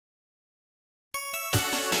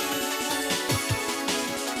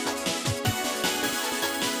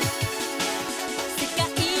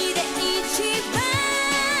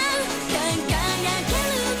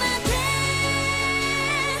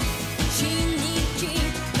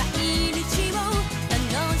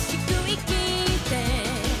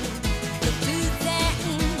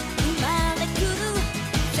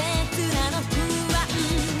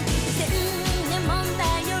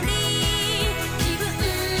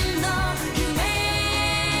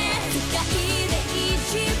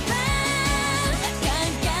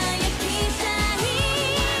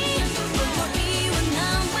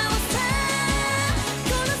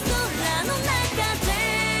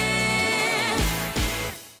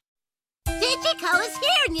Digico is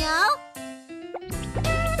here, yo!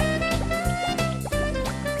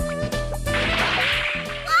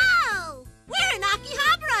 Whoa! We're in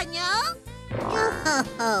Akihabara, yo!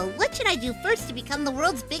 Oh, what should I do first to become the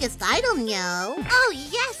world's biggest idol, yo? Oh,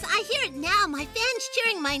 yes, I hear it now. My fans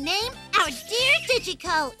cheering my name. Our dear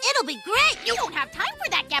Digico. It'll be great. You don't have time for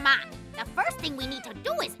that, Gemma. The first thing we need to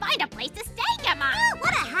do is find a place to stay, Gemma. Oh,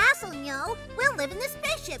 what a hassle, yo. We'll live in the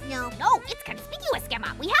spaceship, yo. No, it's conspicuous,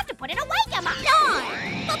 Gemma. We have to put it away, Gemma. Darn!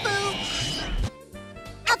 Boo-boo.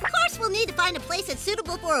 Of course we'll need to find a place that's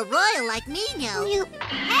suitable for a royal like me, yo.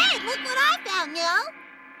 Hey, look what I found, yo.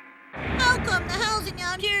 How come the housing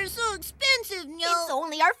out here is so expensive, yo? It's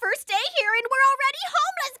only our first day here and we're already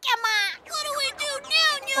homeless, Gemma. What do we do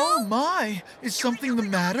now, yo? Oh my! Is something the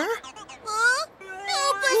matter? Huh?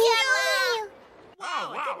 Help us, yo!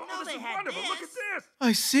 Wow, this is wonderful. Look at this.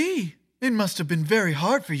 I see. It must have been very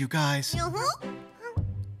hard for you guys. Uh-huh.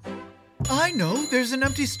 I know. There's an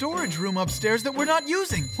empty storage room upstairs that we're not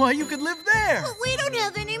using. Why, you could live there. But we don't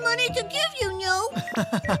have any money to give you, yo.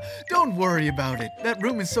 Don't worry about it. That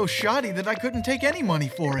room is so shoddy that I couldn't take any money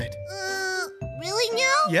for it. Really,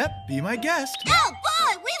 yo? Yep, be my guest. Oh,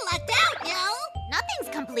 boy, we lucked out, yo. Nothing's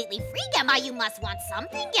completely free, Gemma. You must want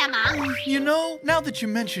something, Gemma. You know, now that you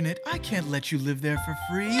mention it, I can't let you live there for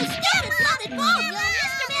free. That is not at all, yo.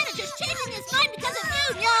 Mr. Manager's changing his mind because of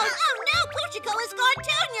you, yo. Oh, no, Puchiko is gone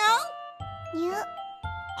too, yo. Yeah.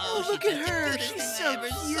 Oh, look at her. She's so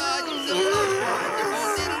cute.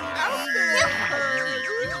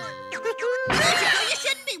 Puchiko, you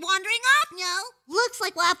shouldn't be wandering off, yo. Looks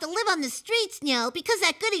like we'll have to live on the streets, yo, because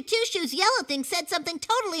that goody two-shoes yellow thing said something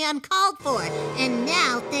totally uncalled for. And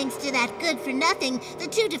now, thanks to that good-for-nothing, the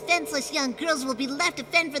two defenseless young girls will be left to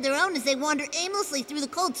fend for their own as they wander aimlessly through the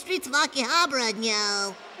cold streets of Akihabara,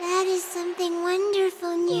 yo. That is something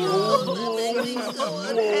wonderful,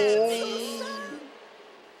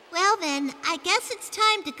 Well then, I guess it's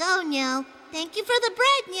time to go, Nyo. Thank you for the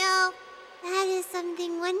bread, Nyo. That is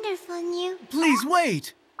something wonderful, Nyo. Please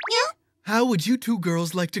wait. Nyo? How would you two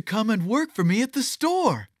girls like to come and work for me at the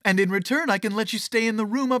store? And in return, I can let you stay in the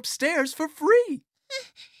room upstairs for free.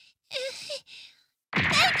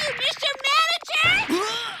 Thank you, Mr.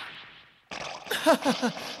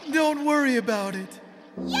 Manager! Don't worry about it.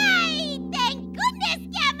 Yay! Thank goodness,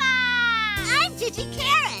 Gemma! I'm Digi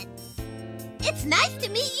Carrot. It's nice to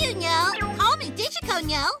meet you, Nyo. Call me Digico,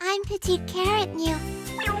 Nyo. I'm Petite Carrot, Nyo.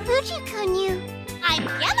 Fujiko, Nyo. I'm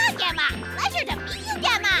Gemma. Pleasure to meet you,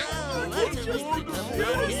 Gemma.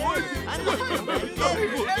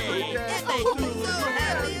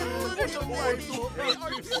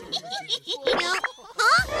 Nyo?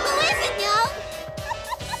 Huh? Who is it, Nyo?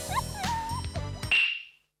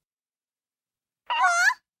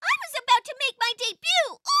 Huh? I was about to make my debut.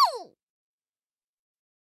 Ooh!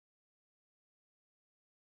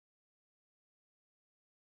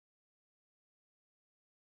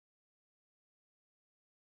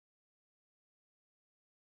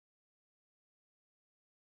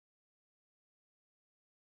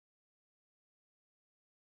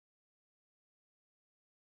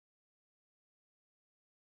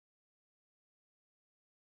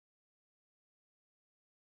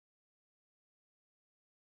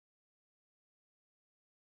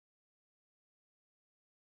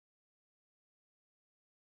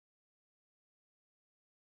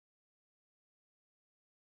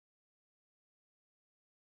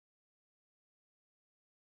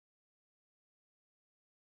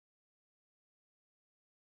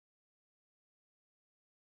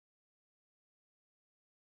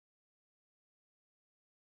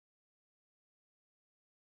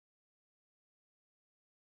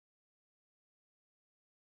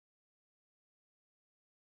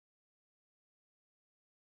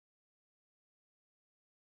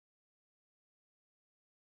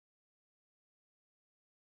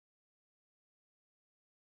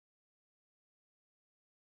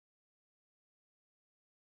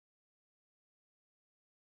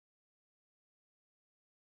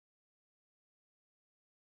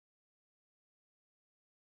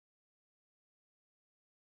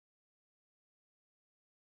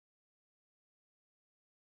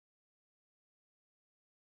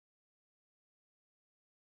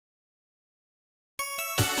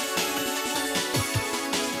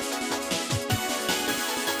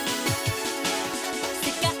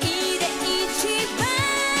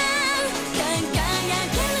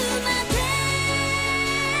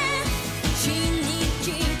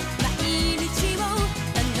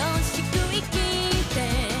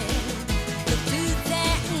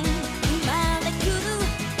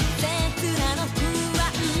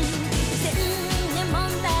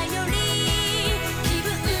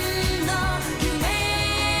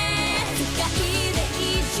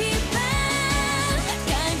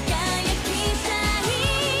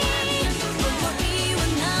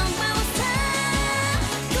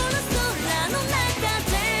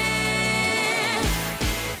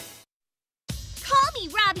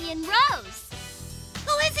 and Rose.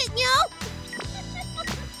 Who is it, Nyo?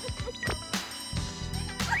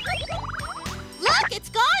 Look, it's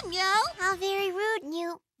gone, Nyo. How very rude,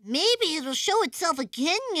 Nyo. Maybe it'll show itself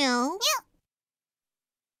again, Nyo.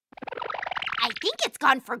 I think it's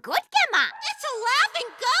gone for good, Gemma. It's a laughing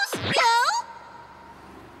ghost, Nyo.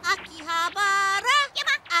 Akihabara,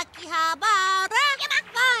 Akihabara,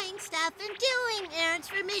 buying stuff and doing errands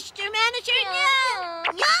for Mr. Manager, Nyo.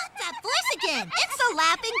 Nyo, that voice again. It's a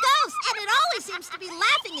laughing ghost, and it always seems to be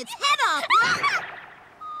laughing its head off.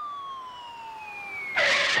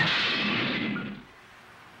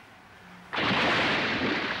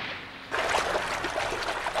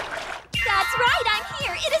 That's right, I'm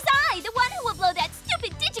here. It is I, the one who will blow that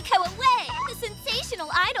stupid Digico away. The sensational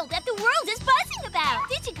idol that the world is buzzing about.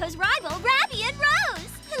 Digico's rival, Ravi and Rose.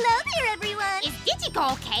 Hello there, everyone. Is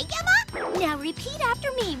Digico okay, Gemma? Now repeat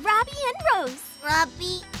after me, Ravi and Rose.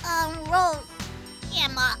 Robbie, Rose.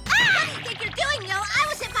 Gemma. What do you think you're doing, Nyo? I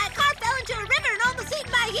was hit by a car, fell into a river, and almost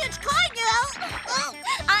eaten by a huge koi, Nyo. Oh.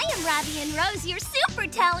 I am Ravi and Rose, your super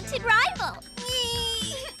talented rival.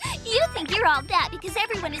 You think you're all that because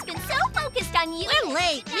everyone has been so focused on you. We're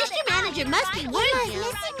late. Mr. Manager must be worried,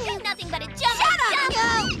 Nyo. You're nothing but a jump. Shut up,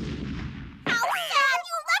 Nyo. How sad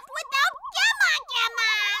you left without Gemma.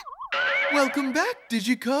 Welcome back,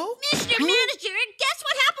 Digico. Mr. Manager, guess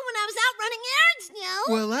what happened when I was out running errands,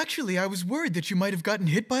 Nyo? Well, actually, I was worried that you might have gotten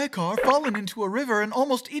hit by a car, fallen into a river, and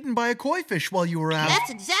almost eaten by a koi fish while you were out. That's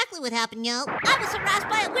exactly what happened, Nyo. I was harassed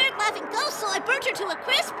by a weird laughing ghost, so I burnt her to a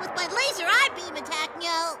crisp with my laser eye beam attack,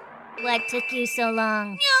 Nyo. What took you so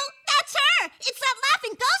long? Nyo, that's her! It's that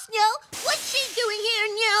laughing ghost, Nyo! What's she doing here,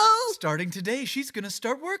 Nyo? Starting today, she's gonna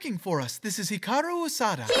start working for us. This is Hikaru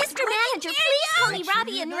Usada. Mr. Manager, please call me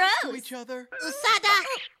Robbie and Nice to Rose. each other. Usada!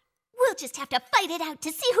 We'll just have to fight it out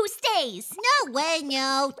to see who stays. No way,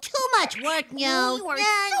 Nyo. Too much work, Nyo. You are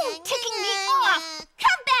so ticking me off.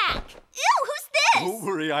 Come back. Ew, who's this? Don't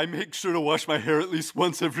worry, I make sure to wash my hair at least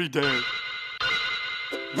once every day.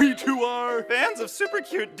 We two are... Fans of super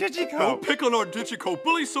cute Digico. Don't pick on our Digico.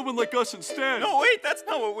 Bully someone like us instead. No, wait, that's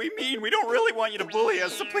not what we mean. We don't really want you to bully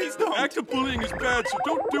us, so please don't. Active bullying is bad, so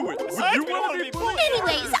don't do it. Besides, Would we you don't want wanna to be be bullied?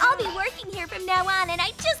 Anyways, I'll be working here from now on, and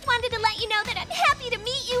I just wanted to let you know that I'm happy to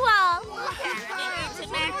meet you all.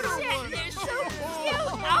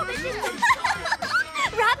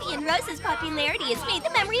 Robbie and Rose's popularity has made the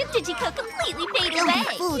memory of Digico completely fade Don't be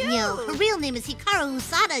away. fooled, Nyo. Her real name is Hikaru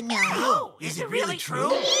Usada, Nyo. Is it really true? How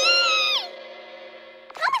many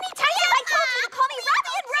times have I told you to call me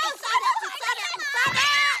Robbie and Rose?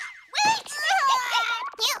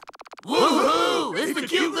 Woohoo! It's the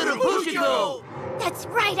cute little Digico. That's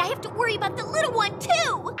right, I have to worry about the little one too.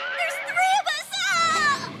 There's 3 of us.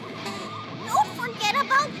 Don't forget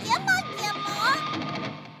about Gemma.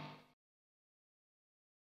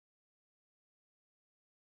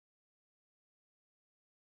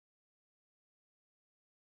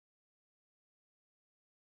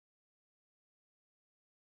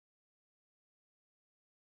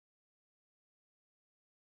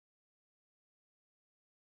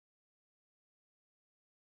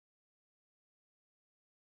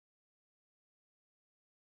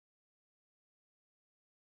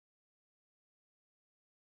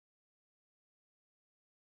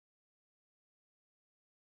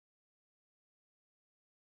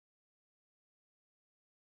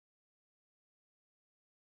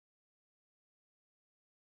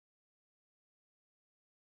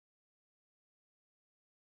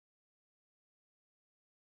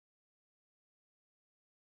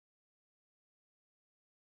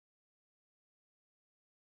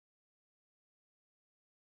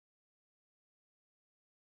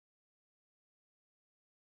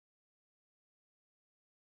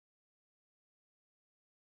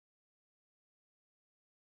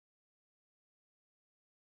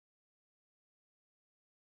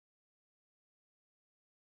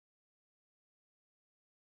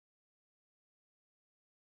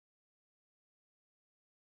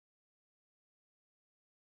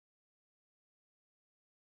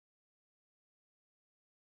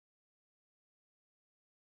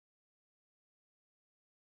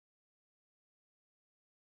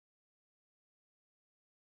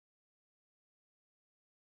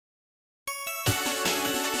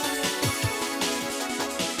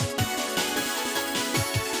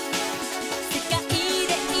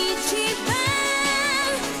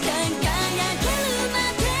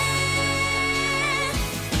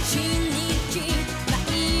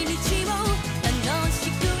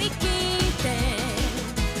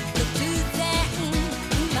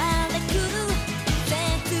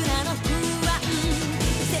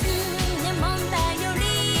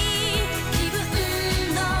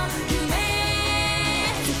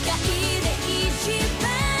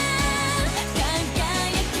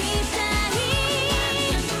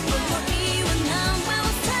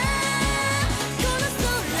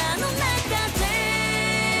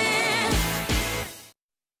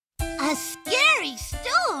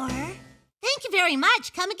 very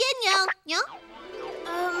much. Come again, yo. Yo?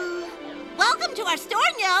 Welcome to our store,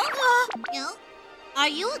 yo. Yo? Are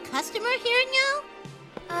you a customer here, yo?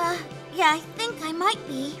 Yeah, I think I might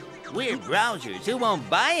be. We're browsers who won't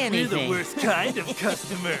buy We're anything. the worst kind of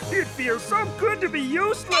customer. It feels so good to be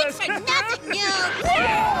useless. Thanks for nothing, yo.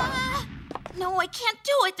 No, I can't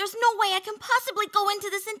do it. There's no way I can possibly go into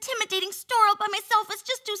this intimidating store all by myself. It's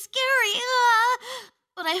just too scary.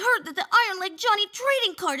 But I heard that the Iron Leg Johnny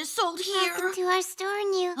trading card is sold here. Welcome to our store,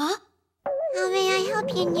 New. Huh? How may I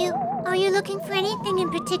help you, New? Are you looking for anything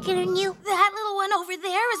in particular, New? That little one over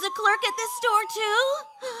there is a clerk at this store, too?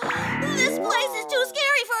 This place is too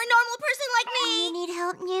scary for a normal person like Do you me. need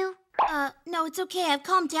help, New? No, it's okay. I've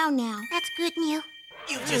calmed down now. That's good, New.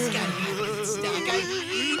 You just got stuck.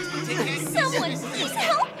 Someone, please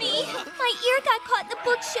help me. My ear got caught in the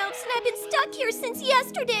bookshelves, and I've been stuck here since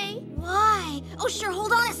yesterday. Why? Oh, sure.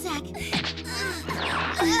 Hold on a sec.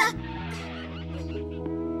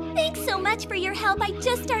 Thanks so much for your help. I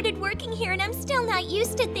just started working here and I'm still not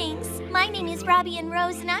used to things. My name is Robbie and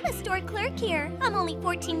Rose and I'm a store clerk here. I'm only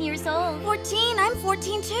 14 years old. 14? I'm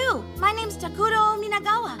 14 too. My name's Takuro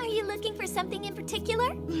Minagawa. Are you looking for something in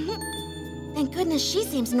particular? Thank goodness she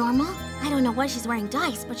seems normal. I don't know why she's wearing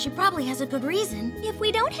dice, but she probably has a good reason. If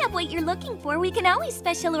we don't have what you're looking for, we can always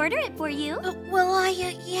special order it for you.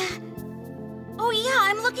 Yeah. Oh, yeah,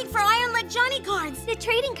 I'm looking for Iron Leg Johnny cards. The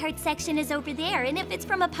trading card section is over there, and if it's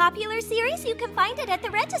from a popular series, you can find it at the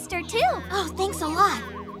register, too. Oh, thanks a lot.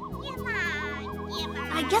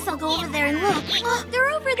 I guess I'll go over there and look. Oh, They're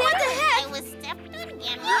over there. what the heck? I was stepped on,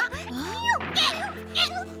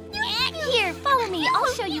 Here, follow me.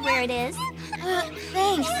 I'll show you where it is.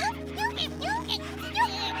 Thanks.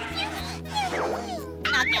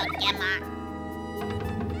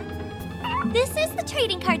 This is the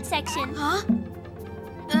trading card section. Huh?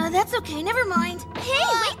 That's okay, never mind. Hey,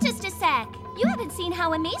 wait just a sec. You haven't seen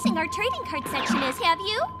how amazing our trading card section is, have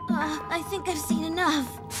you? I think I've seen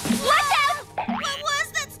enough. Watch out! What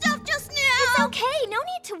was that stuff just now? It's okay. No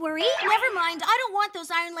need to worry. Never mind. I don't want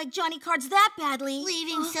those Iron Leg Johnny cards that badly.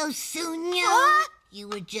 Leaving so soon, yo? What? You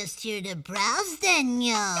were just here to browse then,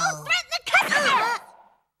 yo. Don't threaten the customer!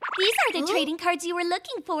 These are the trading cards you were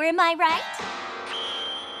looking for, am I right?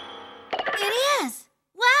 It is.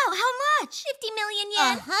 Wow, how much? 50 million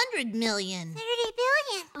yen. 100 million. 30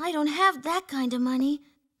 billion. I don't have that kind of money.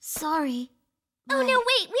 Sorry. Oh, no,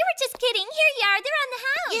 wait. We were just kidding. Here you are. They're on the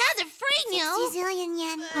house. Yeah, they're free, yo. 60 zillion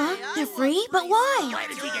yen. Huh? They're free? But why? Why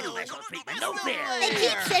does he get special treatment? No fair. They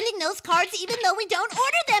keep sending those cards even though we don't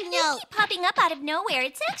order them, yo. They keep popping up out of nowhere.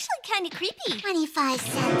 It's actually kind of creepy. 25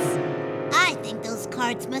 cents. I think those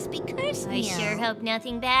cards must be cursed, I yo. sure hope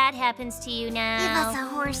nothing bad happens to you now. Give us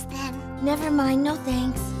a horse then. Never mind, no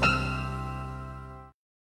thanks.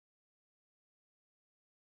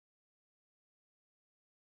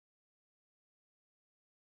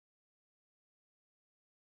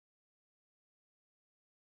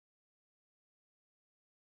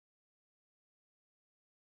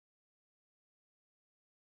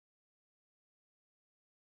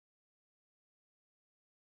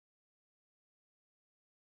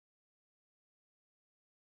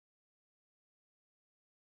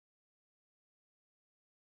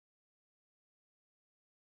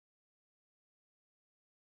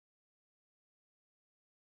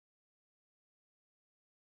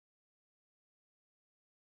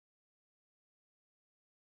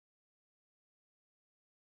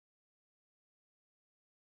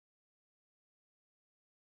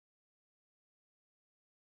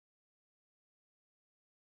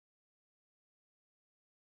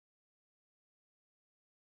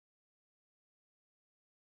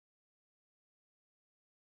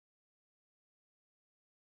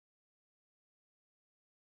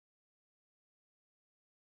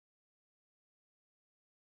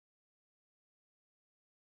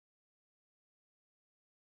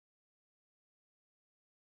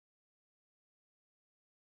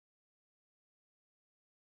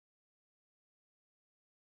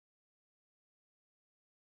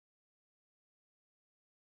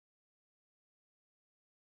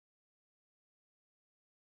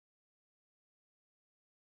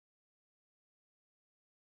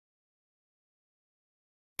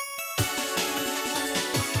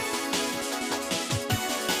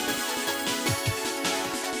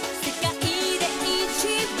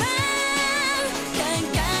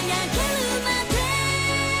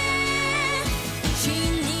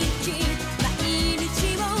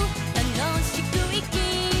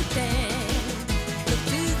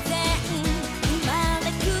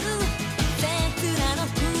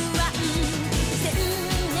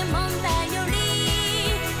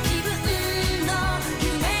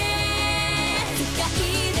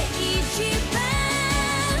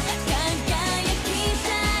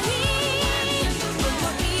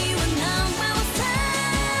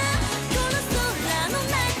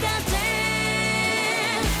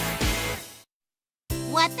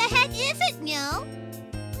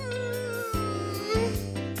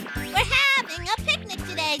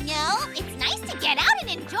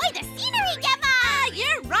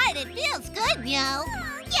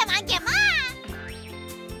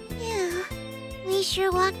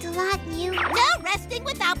 sure walked a lot, Mew. No resting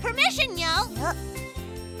without permission, yo.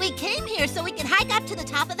 We came here so we can hike up to the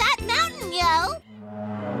top of that mountain, yo.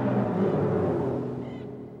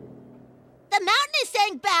 The mountain is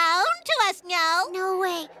saying bound to us, yo. No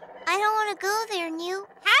way. I don't want to go there, Mew.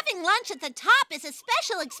 Having lunch at the top is a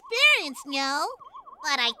special experience, yo.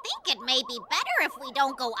 But I think it may be better if we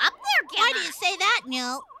don't go up there, Gemma. Why do you say that,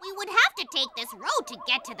 yo? We would have to take this road to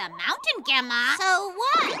get to the mountain, Gemma. So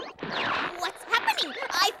what? What's happening?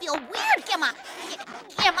 I feel weird, Gemma.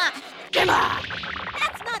 Gemma!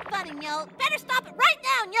 That's not funny, yo. Better stop it right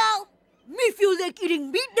now, yo. Me feel like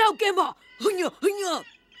eating meat now, Gemma. Hunya, hunya.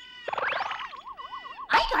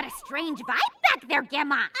 I got a strange vibe back there,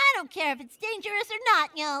 Gemma. I don't care if it's dangerous or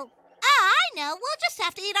not, yo. Ah, I know. We'll just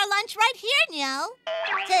have to eat our lunch right here, yo.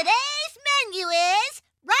 Today's menu is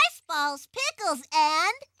rice balls, pickles,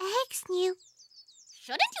 and... Eggs, Mew.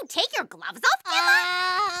 Shouldn't you take your gloves off,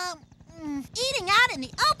 Gemma? Eating out in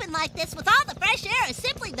the open like this with all the fresh air is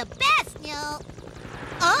simply the best, yo.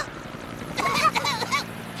 Huh?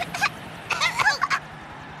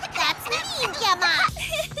 That's mean, Gemma.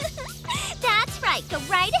 That's right. Go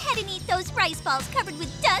right ahead and eat those rice balls covered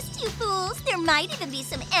with dust, you fools. There might even be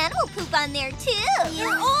some animal poop on there, too.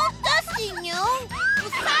 You're all dusty, yo.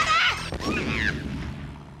 Usada!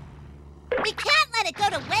 We can't let it go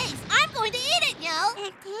to waste. I'm going to eat it, yo.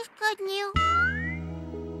 It tastes good, Mew.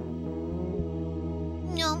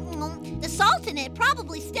 The salt in it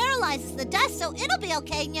probably sterilizes the dust, so it'll be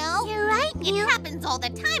okay, yo. You're right, Mew. It happens all the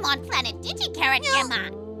time on planet DigiCarrot,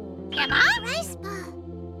 Gemma. Gemma? Rice ball.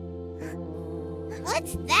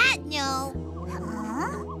 What's that, yo?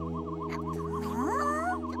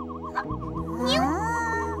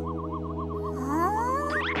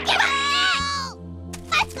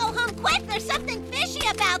 Let's go home quick. There's something fishy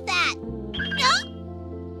about that. Huh?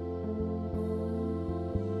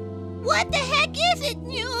 What the heck is it,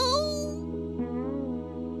 yo?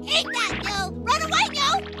 Eat that, yo! Run away, yo!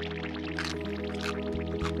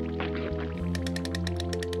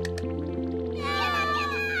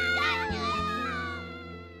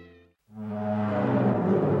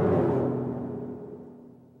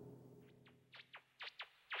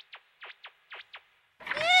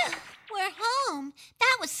 We're home.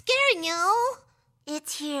 That was scary, yo.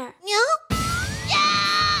 It's here. Yo?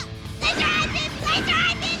 Yeah! Laser eye beam! Laser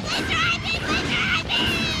eye beam! Laser eye beam! Laser eye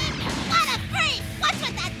beam! What a freak! What's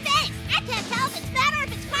with that face? I can't tell if it's bad or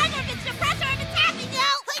if it's crying or if it's depressed or if it's happy, yo!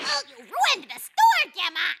 You ruined the store,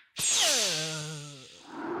 Gemma.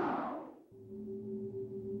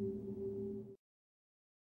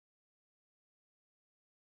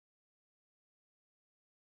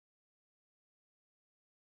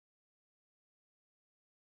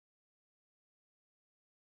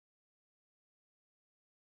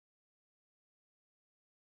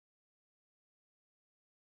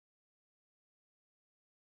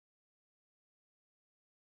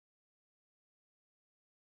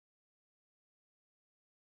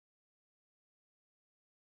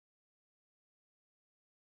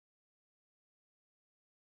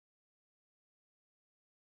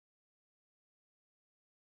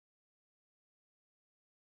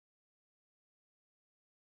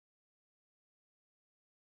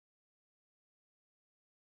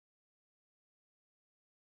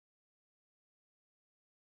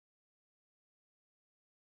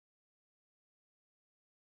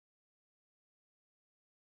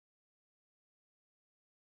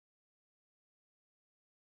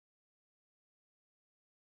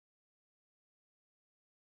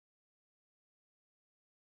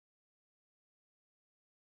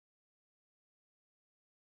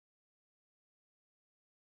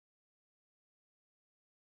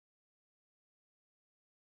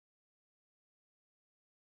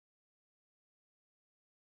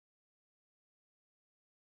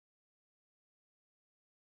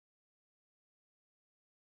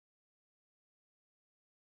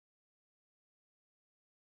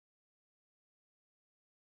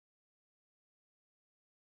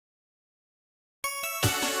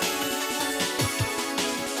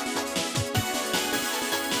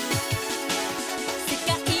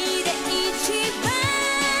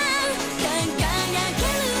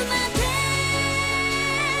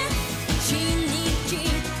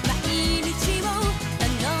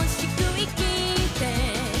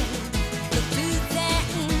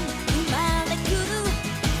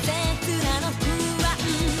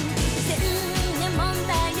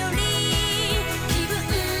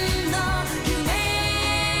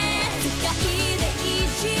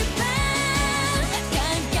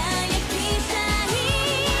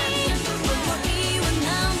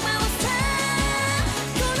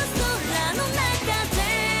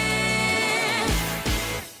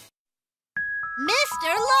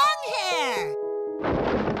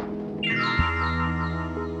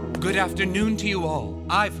 Good afternoon to you all.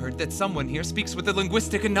 I've heard that someone here speaks with the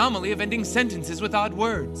linguistic anomaly of ending sentences with odd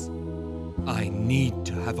words. I need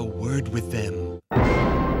to have a word with them. Can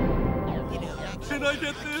I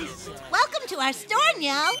get this? Welcome to our store,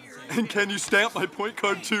 Nyo. And can you stamp my point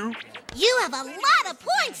card too? You have a lot of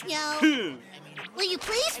points, Nyo. Will you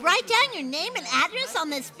please write down your name and address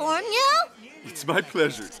on this form, Nyo? It's my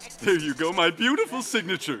pleasure. There you go, my beautiful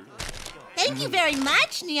signature. Thank you very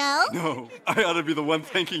much, Nyo. No, I ought to be the one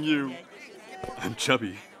thanking you. I'm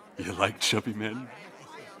chubby. You like chubby men?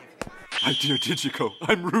 My dear Digico,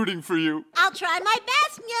 I'm rooting for you. I'll try my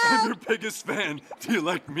best, I'm Nyo. your biggest fan. Do you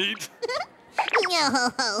like meat? Nyo,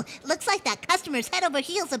 looks like that customer's head over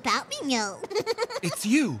heels about me, Nyo. It's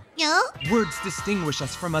you. Nyo? Words distinguish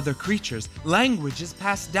us from other creatures. Language is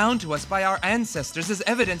passed down to us by our ancestors as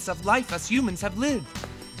evidence of life us humans have lived.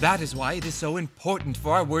 That is why it is so important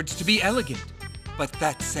for our words to be elegant. But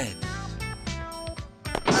that said...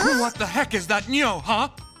 What the heck is that nyo, huh?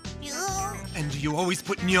 Nyo. And do you always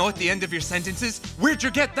put nyo at the end of your sentences? Where'd you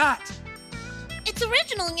get that? It's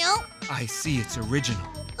original, Nyo. I see it's original.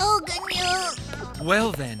 Oh, good Nyo.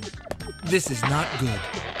 Well then, this is not good.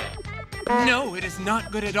 No, it is not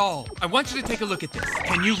good at all. I want you to take a look at this.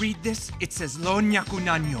 Can you read this? It says lo nyaku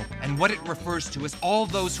nanyo, and what it refers to is all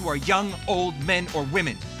those who are young, old, men, or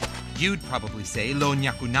women. You'd probably say lo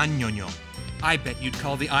nyaku nanyo. I bet you'd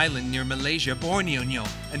call the island near Malaysia Borneo nyo,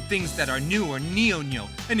 and things that are new or neo nyo.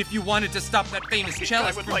 And if you wanted to stop that famous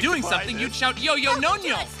cellist from doing something, you'd shout yo yo no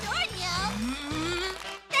nyo.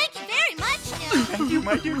 Thank you very much, Nyo. Thank you,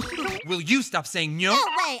 my dear Chico. Will you stop saying nyo? No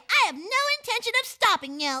way. I have no intention of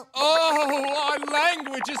stopping, Nyo. Oh, our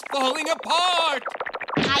language is falling apart!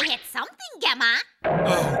 I hit something, Gemma.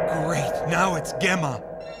 Oh, great. Now it's Gemma.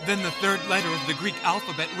 Then the third letter of the Greek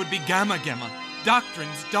alphabet would be Gamma Gemma.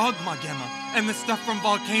 Doctrines, Dogma Gemma. And the stuff from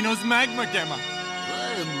volcanoes, Magma Gemma. I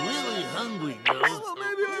am really hungry, Nyo. Well,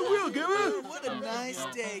 maybe I will, Gemma. What a nice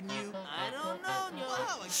day, Nyo. I don't know, Nyo.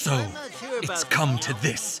 Wow, So, I'm not sure about it's come to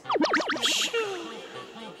this.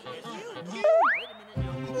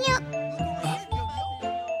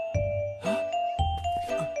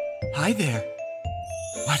 Hi there.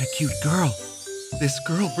 What a cute girl. This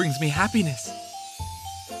girl brings me happiness.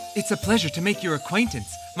 It's a pleasure to make your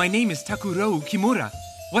acquaintance. My name is Takuro Kimura.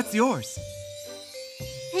 What's yours?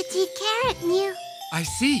 Petite Carrot, Nyo. I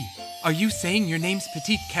see. Are you saying your name's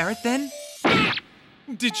Petite Carrot then?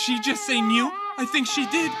 Did she just say new? I think she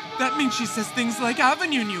did. That means she says things like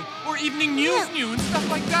Avenue New or Evening News New and stuff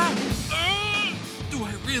like that. Do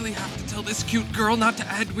I really have to tell this cute girl not to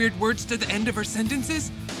add weird words to the end of her sentences?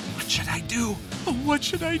 What should I do? Oh, what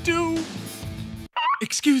should I do?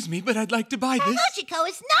 Excuse me, but I'd like to buy this. Mochiko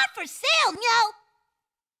is not for sale, Nyo.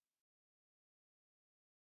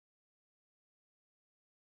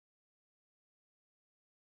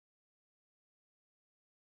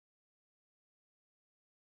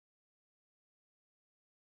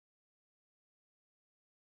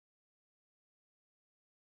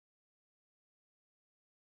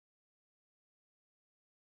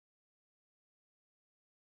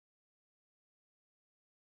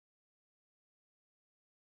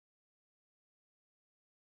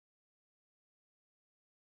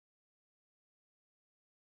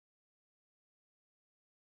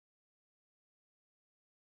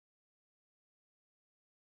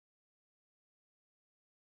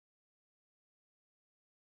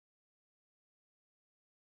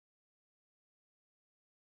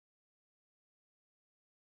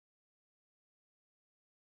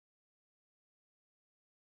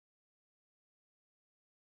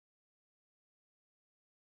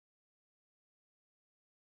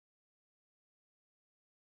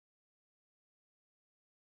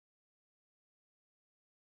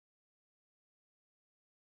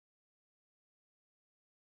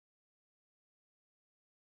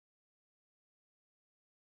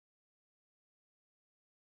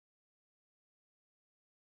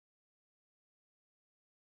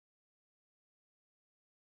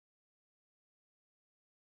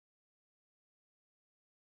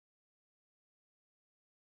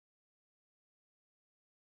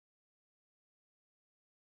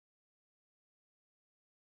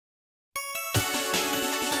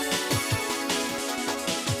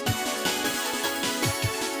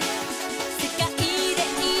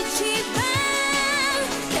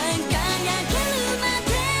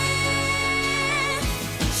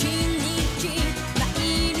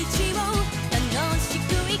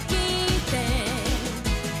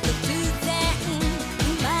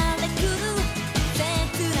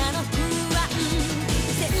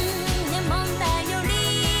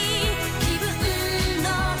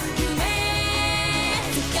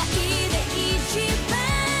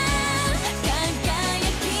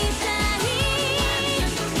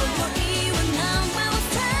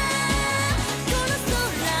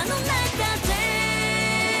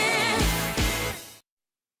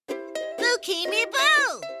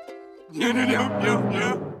 I'm done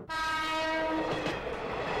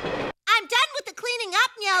with the cleaning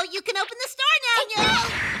up, Nyo. You can open the store now, Nyo.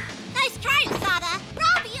 Nice try, Usada.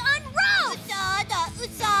 Robbie, unroll!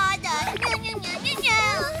 Usada. Nyo, nyo, nyo, nyo, nyo.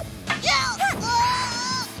 Yo.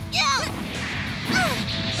 Yo.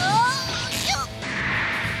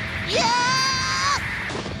 Yo.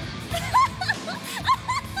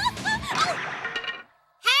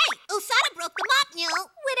 Hey, Usada broke the mop, Nyo.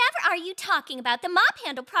 Whatever are you talking about? The mop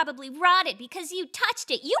handle probably rotted because you touched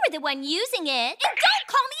it. You were the one using it. And don't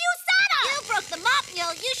call me Usada! You broke the mop,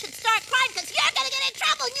 Nyo. You should start crying because you're gonna get in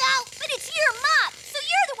trouble, Nyo. But it's your mop, so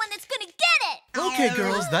you're the one that's gonna get it. Okay,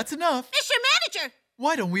 girls, that's enough. Mr. Manager.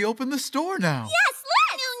 Why don't we open the store now? Yes,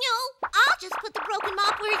 let's! No. I'll just put the broken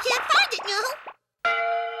mop where you can't find it, Nyo.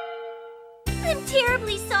 I'm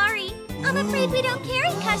terribly sorry. I'm afraid we don't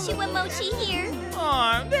carry Kashiwa Mochi here.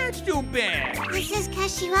 Aw, that's too bad. This is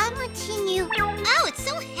Kashiwa Mochi, Nyo. Oh, it's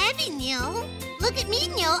so heavy, Nyo. Look at me,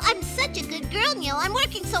 Nyo. I'm such a good girl, Nyo. I'm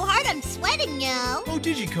working so hard, I'm sweating, Nyo. Oh,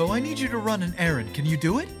 Digiko, I need you to run an errand. Can you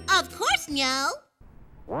do it? Of course, Nyo.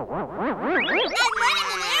 I'm running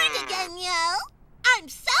an errand again, Nyo. I'm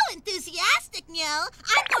so enthusiastic, Nyo.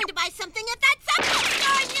 I'm going to buy something at that supplement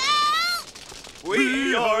store, Nyo.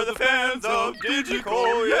 We are the fans of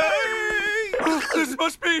Digiko, yay! This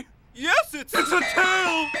must be... Yes, it's It's a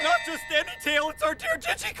tail! not just any tail, it's our dear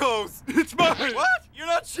Digiko's! It's mine! What? You're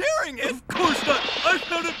not sharing it? Of course not! I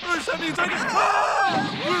found it first! That means I can... Ah!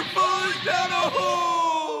 We're falling down a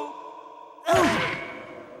hole!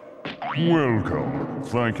 Welcome.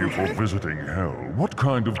 Thank you for visiting Hell. What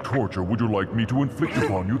kind of torture would you like me to inflict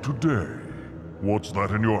upon you today? What's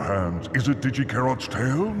that in your hands? Is it Digicarrot's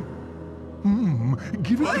tail?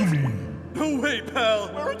 Give it to me. No way, pal!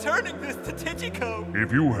 We're returning this to Digiko!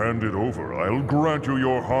 If you hand it over, I'll grant you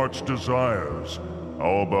your heart's desires.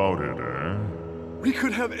 How about it, eh? We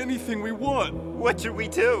could have anything we want. What should we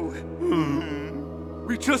do?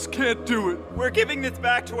 We just can't do it. We're giving this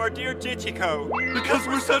back to our dear Digiko. Because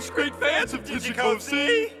we're such great fans of Digiko,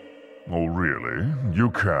 see? Oh, really? You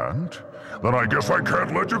can't? Then I guess I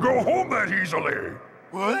can't let you go home that easily.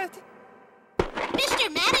 What? Mr.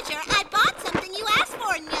 Manager, I bought something you asked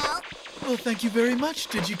for, Nyo. Well, thank you very much,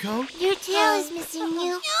 Digiko. Your tail is missing,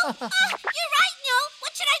 Nyo. Nyo? You're right, Nyo.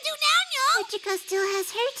 What should I do now, Nyo? Digiko still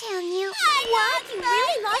has her tail, Nyo. What? You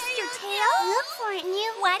really lost your tail? Look for it, Nyo.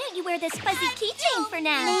 Why don't you wear this fuzzy keychain for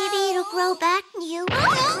now? Maybe it'll grow back, Nyo.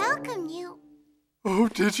 Welcome, Nyo. Oh,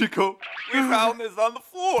 Digiko. We found this on the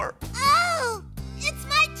floor. Oh, it's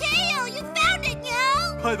my tail. You found it,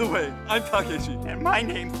 Nyo. By the way, I'm Takeshi. And my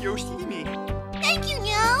name's Yoshimi. Thank you,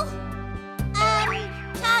 Nyo.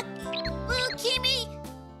 Bukimi.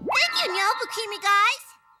 Thank you, Nyo, Bukimi guys.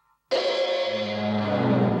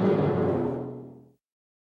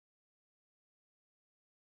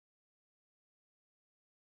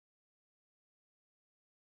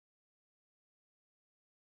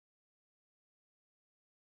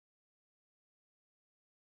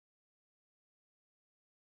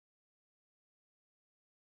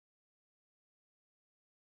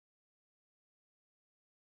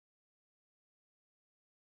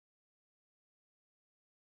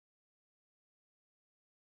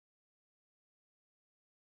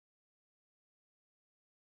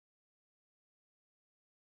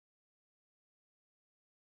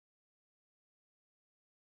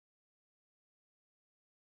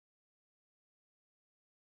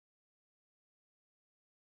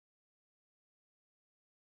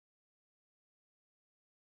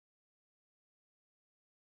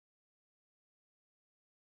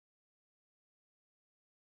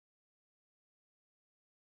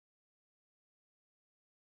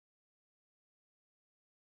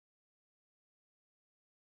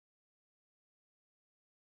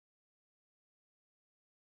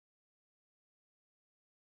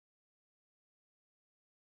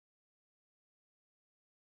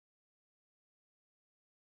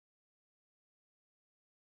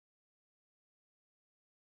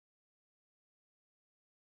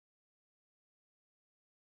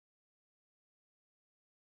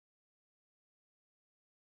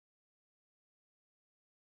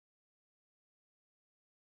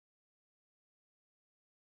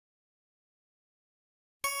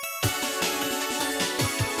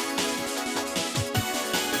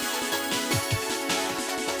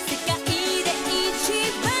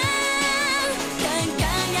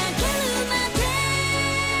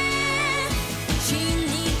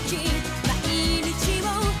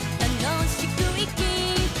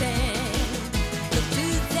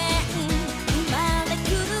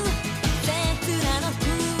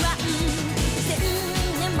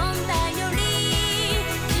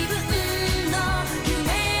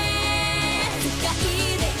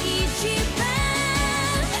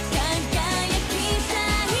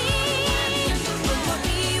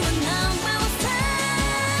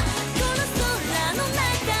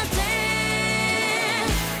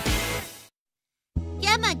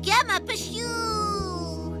 Gemma, pashoo!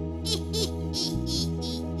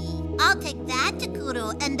 I'll take that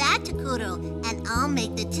Takuro and that Takuro, and I'll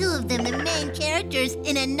make the two of them the main characters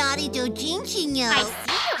in a naughty doujinshi, yo. I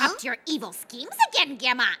see you're up to your evil schemes again,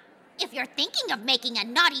 Gemma. If you're thinking of making a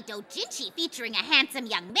naughty doujinshi featuring a handsome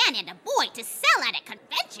young man and a boy to sell at a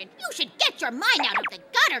convention, you should get your mind out of the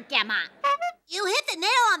gutter, Gemma. You hit the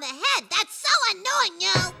nail on the head. That's so annoying,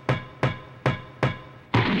 yo.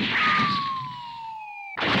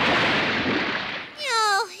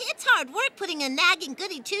 It's hard work putting a nagging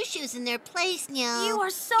goody two-shoes in their place, yo. You are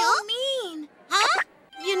so mean. Huh?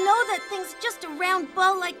 You know that thing's just a round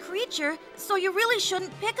ball-like creature, so you really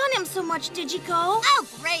shouldn't pick on him so much, Digiko. Oh,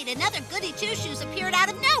 great. Another goody two-shoes appeared out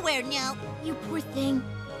of nowhere, yo. You poor thing.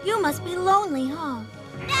 You must be lonely, huh?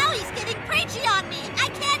 Now he's getting preachy on me. I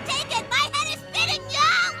can't take it. My head is spinning,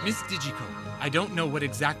 yo. Miss Digiko, I don't know what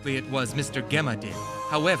exactly it was Mr. Gemma did.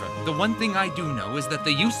 However, the one thing I do know is that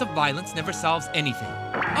the use of violence never solves anything.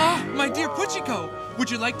 Ah, my dear Puchiko, would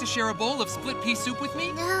you like to share a bowl of split pea soup with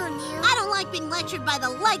me? No, Neil. I don't like being lectured by the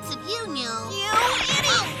likes of you, Neil. You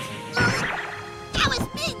idiot! That was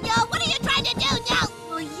mean, yo. What are you trying to do, yo?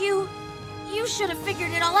 Well, you should have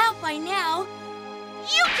figured it all out by now.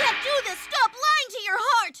 You can't do this! Stop lying to your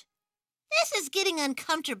heart! This is getting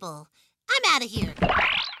uncomfortable. I'm out of here.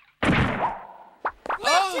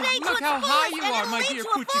 Oh, look how high you are, my dear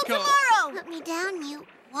Puchiko. Put me down, you.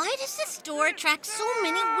 Why does this store attract so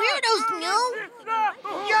many weirdos, yo?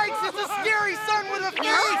 Yikes, it's a scary sun with a face!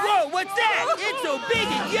 Whoa, what's that? It's so big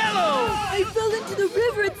and yellow! I fell into the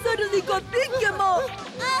river and suddenly got big, Gemma!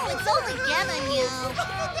 Oh, it's only Gemma, yo.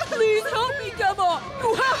 Please help me, Gemma!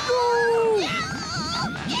 You have to!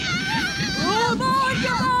 Come on,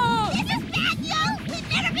 Gemma! This is bad, yo. We've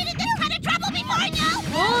never been in this kind of trouble before, yo.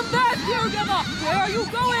 Come back here, Gemma! Where are you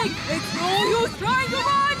going? It's no use trying to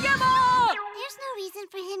run, Gemma! There's no reason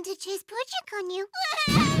for him to chase Pujik on you.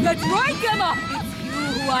 That's right, Gemma! It's you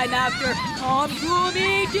who I'm after! Come to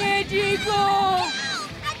me, Digiko!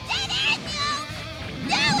 I'm dead end, yo.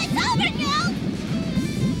 No, it's over, yo.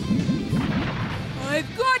 I've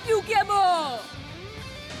got you, Gemma!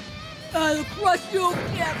 I'll crush you,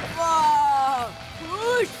 Gemma!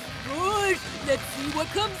 Push! Push! Let's see what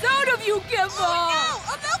comes out of you, Gemma! Oh,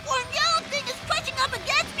 no! A milkworm yellow thing is pushing up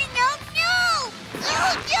against me, no! No!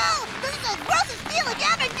 Oh, no! This is the grossest feeling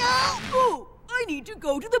ever, no! Oh, I need to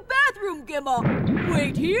go to the bathroom, Gemma!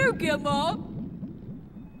 Wait here, Gemma!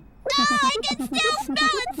 No, I can still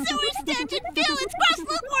smell its sewer stench and feel its gross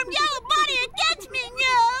lukewarm yellow body against me,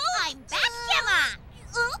 no! I'm back, Gemma.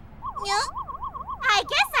 No? I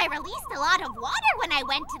guess I released a lot of water when I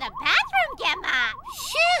went to the bathroom, Gemma.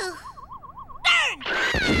 Phew! Darn!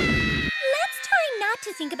 Let's try not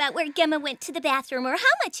to think about where Gemma went to the bathroom or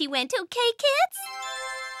how much he went, okay, kids?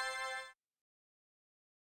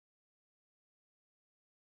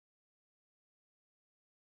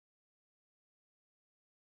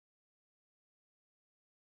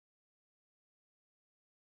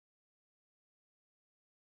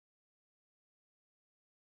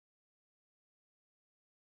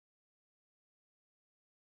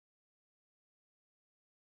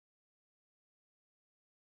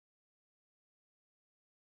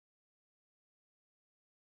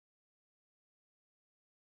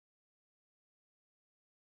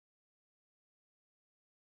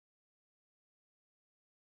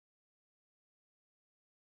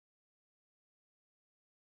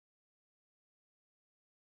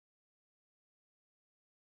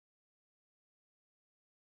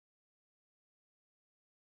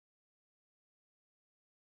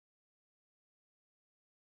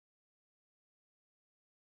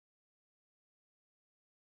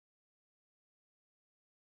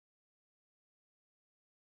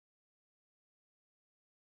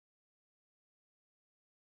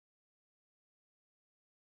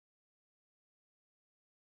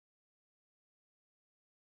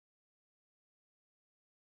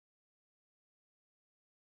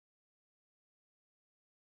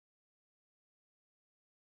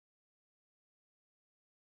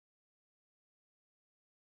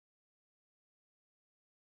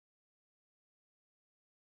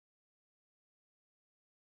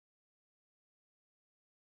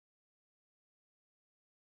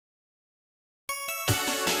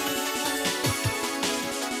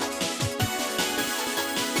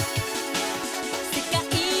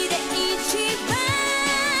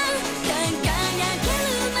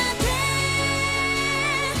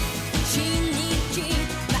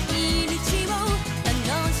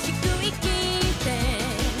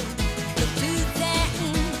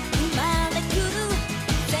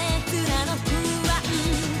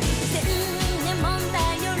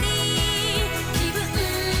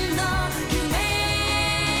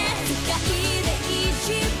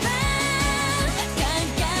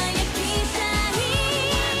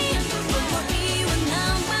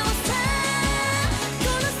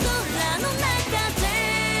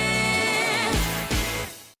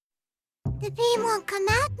 The beam won't come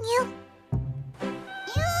out, Mew.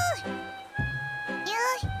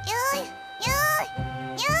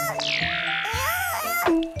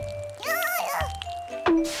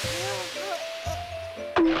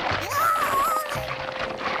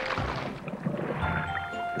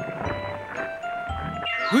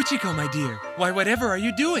 Puchiko, my dear, why, whatever are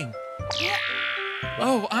you doing?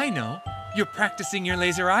 Oh, I know. You're practicing your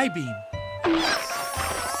laser eye beam.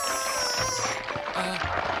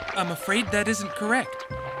 I'm afraid that isn't correct.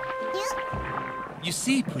 You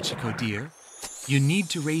see, Puchiko, dear, you need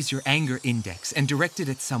to raise your anger index and direct it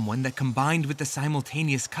at someone that, combined with the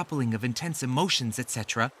simultaneous coupling of intense emotions,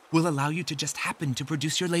 etc., will allow you to just happen to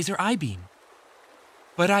produce your laser eye beam.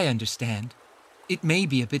 But I understand. It may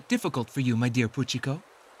be a bit difficult for you, my dear Puchiko.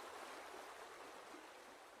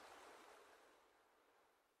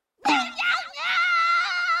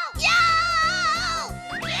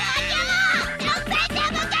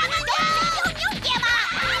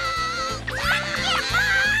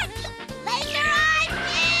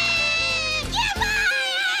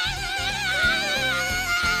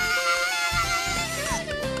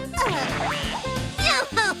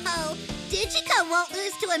 Won't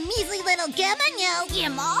lose to a measly little Gemma, Nyo.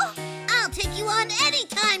 Gemma? I'll take you on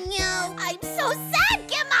anytime, Nyo. I'm so sad,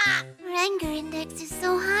 Gemma! Her anger index is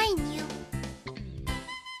so high, Mew.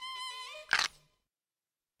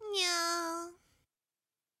 Nyo.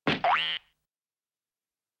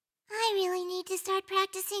 I really need to start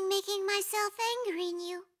practicing making myself angry,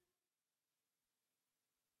 Mew.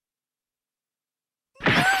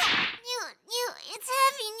 Mew, it's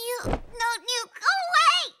heavy, Mew. No, Mew, go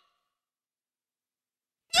away!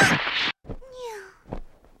 Mew.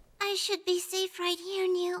 I should be safe right here,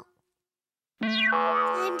 Mew.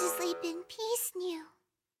 Time to sleep in peace, Mew.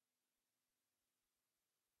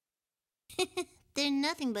 They're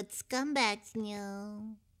nothing but scumbags,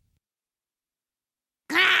 Nyo.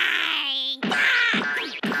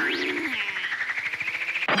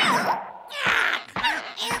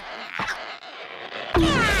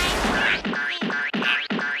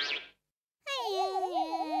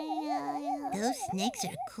 Those snakes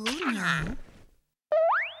are cool, Nyo.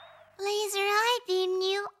 Laser eye beam,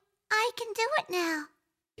 Mew. I can do it now.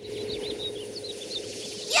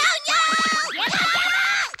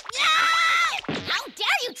 How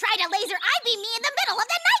dare you try to laser eye beam me in the middle of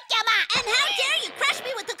the night, Gemma! And how dare you crush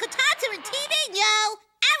me with the kotatsu and TV, Nyo?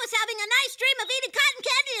 I was having a nice dream of eating cotton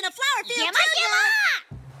candy in a flower field, Gemma, too,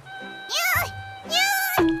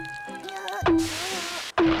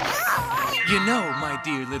 You know, my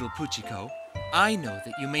dear little Puchiko, I know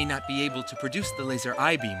that you may not be able to produce the laser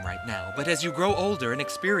eye beam right now, but as you grow older and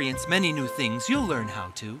experience many new things, you'll learn how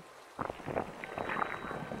to.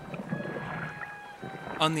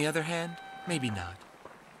 On the other hand, maybe not.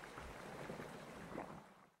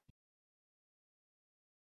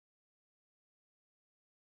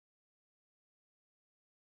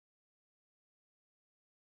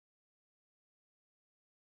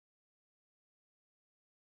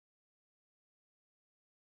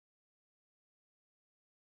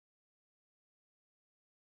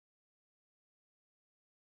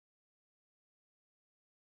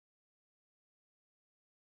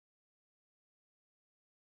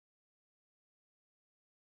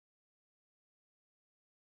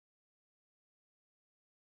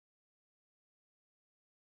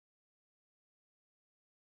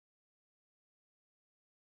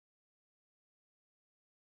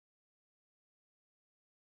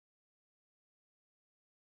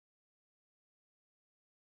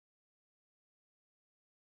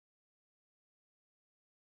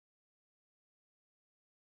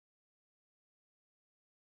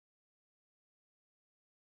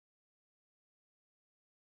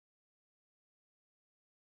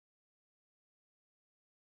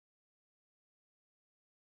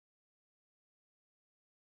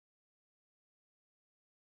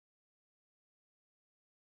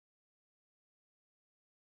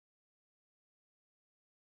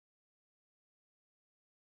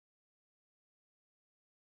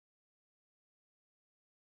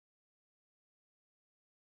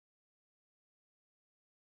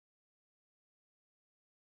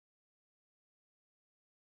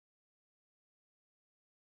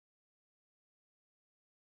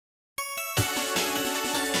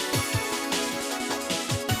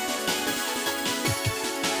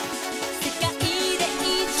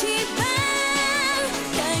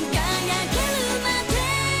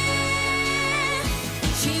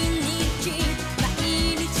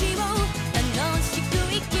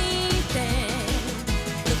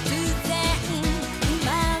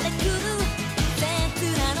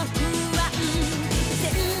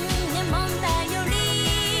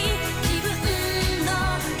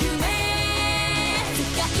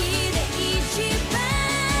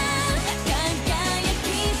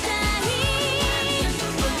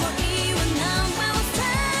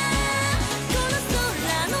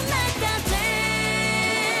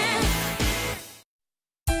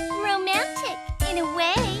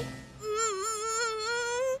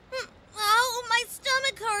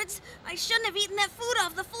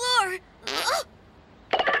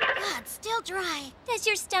 still dry. Does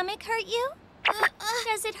your stomach hurt you?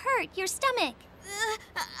 Does it hurt your stomach?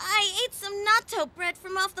 I ate some natto bread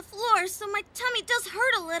from off the floor, so my tummy does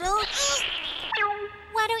hurt a little.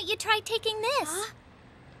 Why don't you try taking this?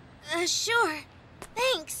 Sure.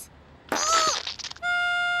 Thanks.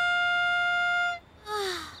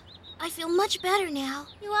 I feel much better now.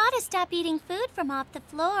 You ought to stop eating food from off the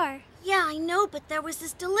floor. Yeah, I know, but there was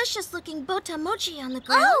this delicious-looking botamochi on the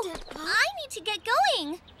ground. Oh, I need to get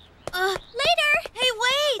going. Later. Hey,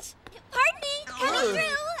 wait! Pardon me, coming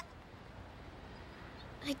through.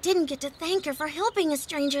 I didn't get to thank her for helping a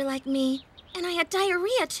stranger like me. And I had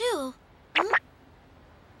diarrhea, too.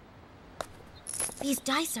 These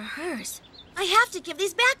dice are hers. I have to give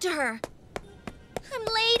these back to her. I'm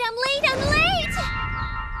late.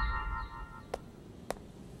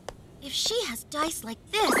 If she has dice like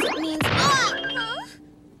this, it means... Oh,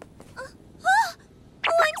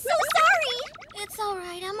 I'm so sorry. It's all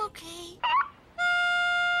right, I'm okay.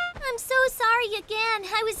 I'm so sorry again.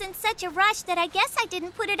 I was in such a rush that I guess I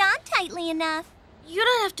didn't put it on tightly enough. You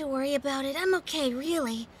don't have to worry about it. I'm okay,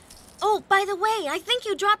 really. Oh, by the way, I think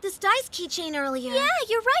you dropped this dice keychain earlier. Yeah,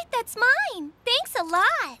 you're right. That's mine. Thanks a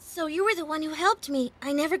lot. So you were the one who helped me.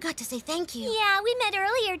 I never got to say thank you. Yeah, we met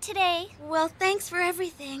earlier today. Well, thanks for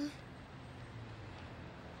everything.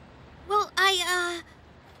 Well, I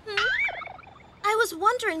was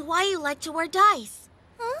wondering why you like to wear dice.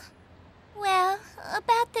 Huh? Well,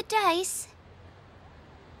 about the dice.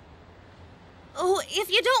 Oh, if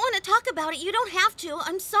you don't want to talk about it, you don't have to.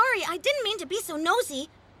 I'm sorry. I didn't mean to be so nosy.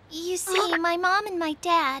 You see, my mom and my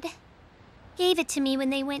dad gave it to me when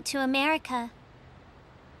they went to America.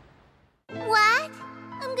 What?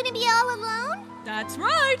 I'm gonna be all alone? That's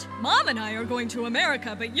right. Mom and I are going to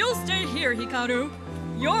America, but you'll stay here, Hikaru.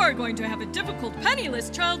 You're going to have a difficult, penniless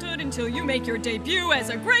childhood until you make your debut as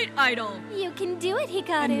a great idol. You can do it,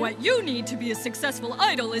 Hikaru. And what you need to be a successful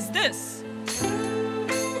idol is this.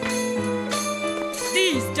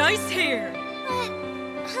 These dice here. But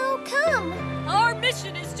how come? Our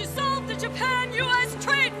mission is to solve the Japan-US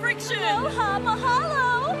trade friction. Aloha,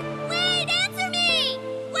 mahalo. Wait, answer me!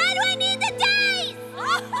 Why do I need the dice?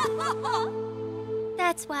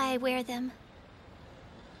 That's why I wear them.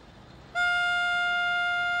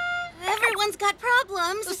 Everyone's got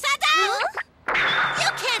problems. Usada! Huh? You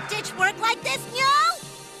can't ditch work like this, yo!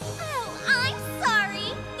 Oh, I'm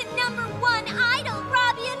sorry. The #1 idol,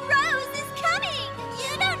 Robbie and Rose, is coming.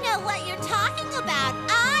 You don't know what you're talking about.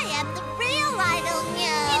 I am the real idol,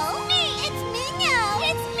 yo. It's me. It's me, yo.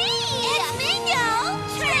 It's me. It's me, yo.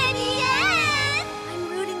 Trinidad. I'm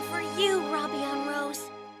rooting for you, Robbie and Rose.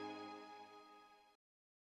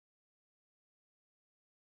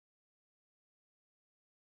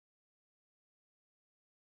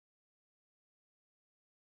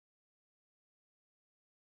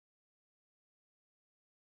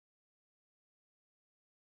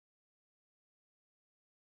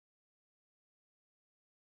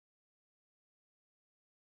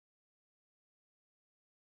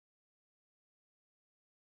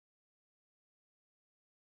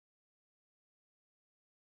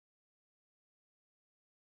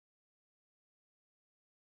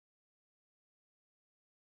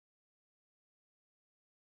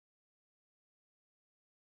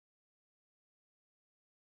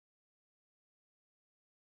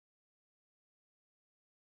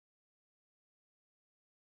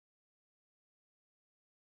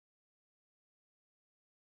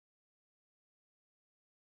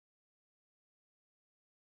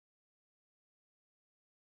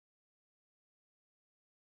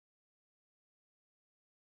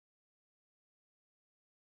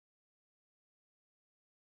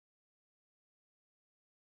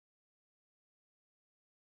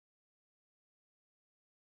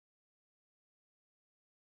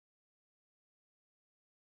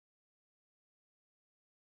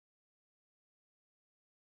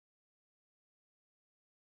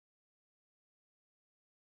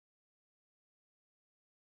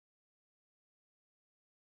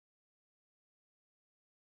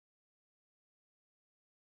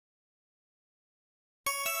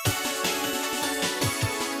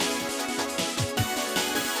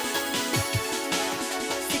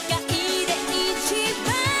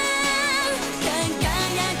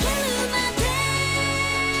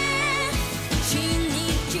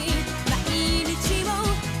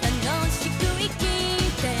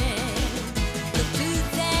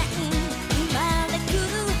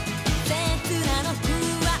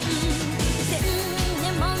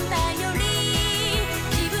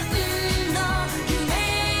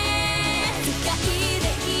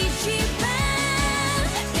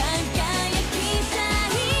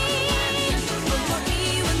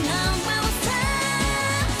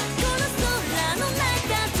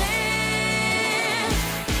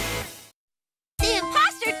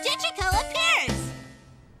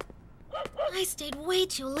 way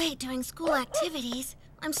too late doing school activities.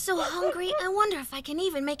 I'm so hungry, I wonder if I can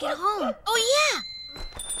even make it home. Oh, yeah!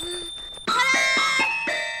 Ta-da!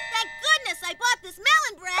 Thank goodness I bought this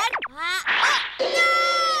melon bread! No!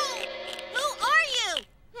 Who are you?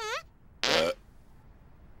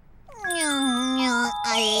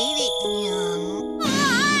 I ate it. Oh,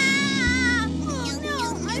 no,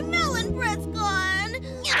 my melon bread's gone.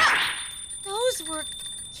 Those were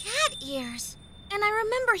cat ears. And I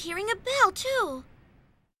remember hearing a bell, too.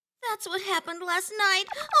 That's what happened last night.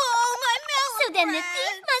 Oh, my melon So then the bread.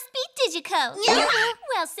 thief must be Digico.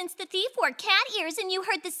 Well, since the thief wore cat ears and you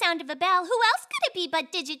heard the sound of a bell, who else could it be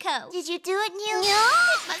but Digico? Did you do it, Neil?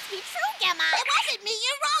 It must be true, Gemma. It wasn't me.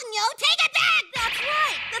 You're wrong, Yo. Take it back. That's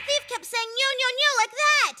right. The thief kept saying "nyo like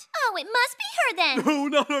that." Oh, it must be her then. No,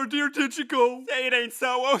 not our dear Digico. Say it ain't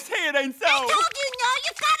so. Oh, say it ain't so. I told you, Yo.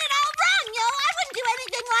 You've got it all wrong, Yo. I wouldn't do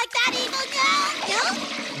anything like that, evil Yo.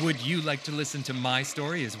 Would you like to listen to my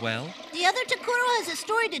story as well? The other Takuro has a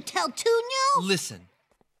story to tell too, Yo. Listen.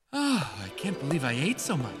 Oh, I can't believe I ate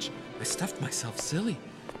so much. I stuffed myself silly.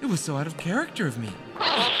 It was so out of character of me.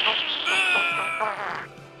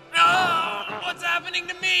 What's happening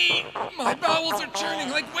to me? My bowels are churning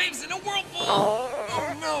like waves in a whirlpool.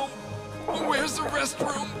 Oh no. Where's the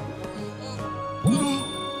restroom?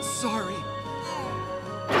 Sorry.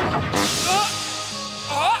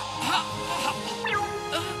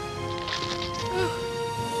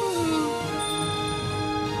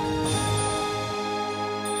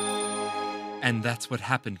 And that's what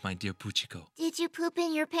happened, my dear Puchiko. Did you poop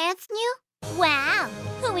in your pants, Neil? Wow.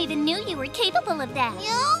 Who even knew you were capable of that?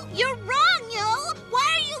 Yo, you're wrong, Yo. Why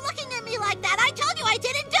are you looking at me like that? I told you I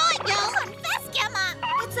didn't do it, Yo. Confess, Gemma.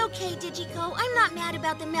 It's okay, Digico. I'm not mad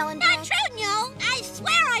about the melon bread. Not true, Yo. I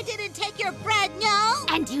swear I didn't take your bread, Yo.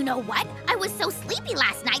 And you know what? I was so sleepy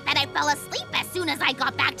last night that I fell asleep as soon as I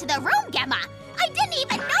got back to the room, Gemma. I didn't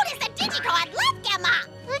even notice that Digico had left, Gemma.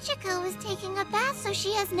 Puchiko was taking a bath, so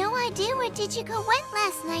she has no idea where Digico went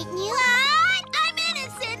last night, Neil. What? I'm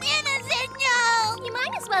innocent, Yo. You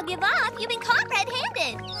might as well give up. You've been caught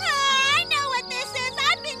red-handed. I know what this is.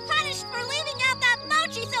 I've been punished for leaving out that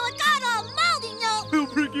mochi, so it got all moldy, Yo.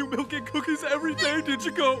 We'll bring you milk and cookies every day,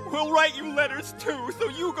 Digico. We'll write you letters, too, so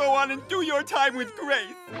you go on and do your time with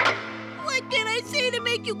grace. What can I say to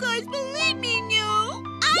make you guys believe me, Yo?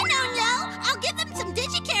 I know, Yo. I'll give them some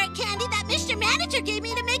DigiCarrot candy that Mr. Manager gave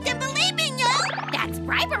me to make them believe me, Yo. That's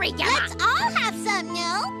bribery, Gemma. Let's all have some,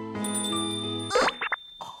 Yo.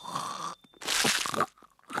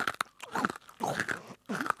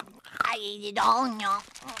 I ate it all, Yo.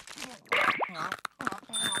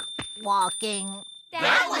 Walking.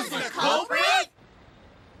 That was the culprit?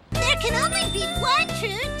 There can only be one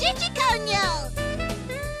true Digico, Yo.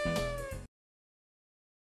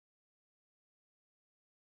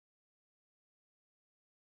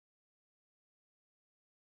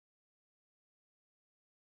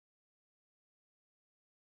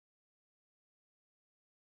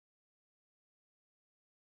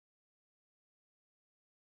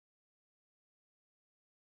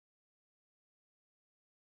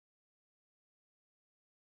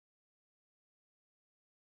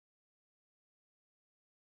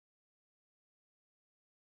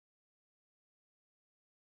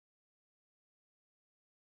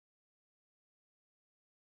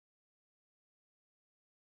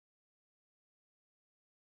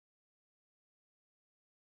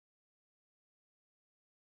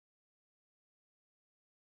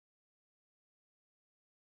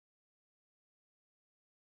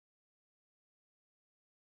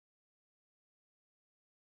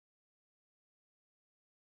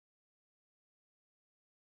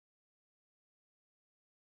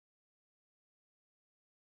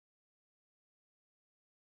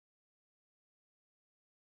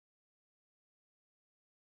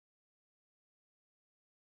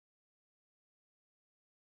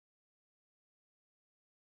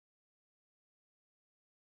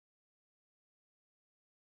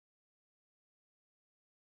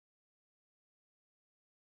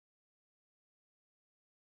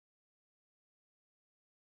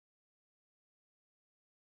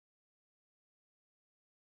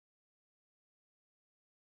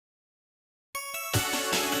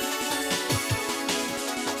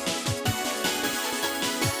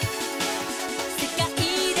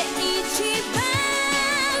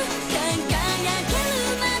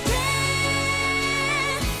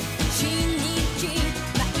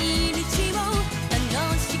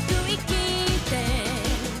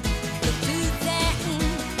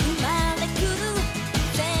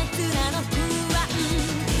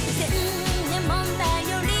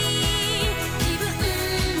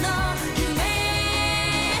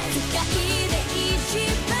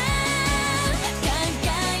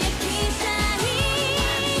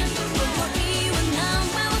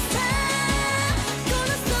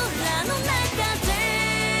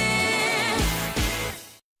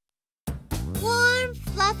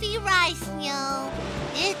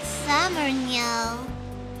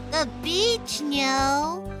 rich,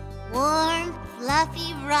 no. Warm,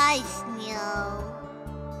 fluffy rice, no.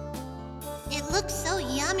 It looks so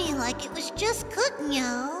yummy, like it was just cooked,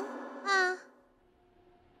 no. Huh?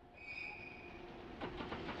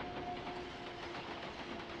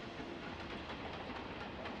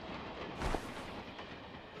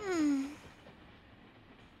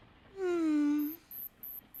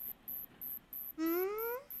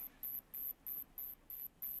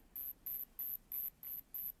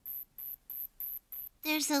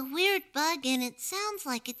 There's a weird bug and it sounds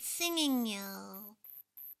like it's singing, yo.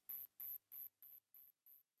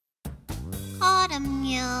 Autumn,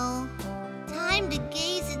 yo. Time to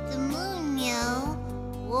gaze at the moon, yo.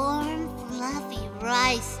 Warm, fluffy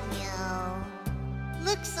rice, yo.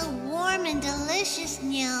 Looks so warm and delicious,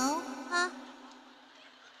 yo. Huh?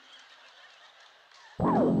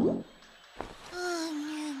 Oh,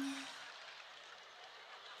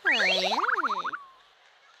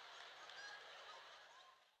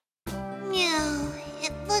 no.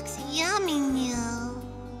 It looks yummy, no.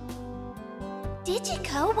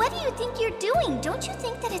 Digico, what do you think you're doing? Don't you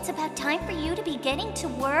think that it's about time for you to be getting to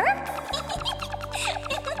work?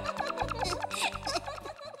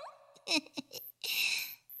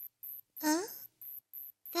 Huh?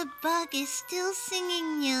 The bug is still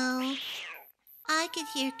singing, yo. I could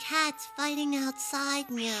hear cats fighting outside,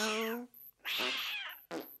 yo.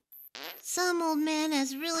 Some old man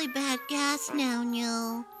has really bad gas now,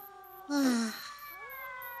 yo.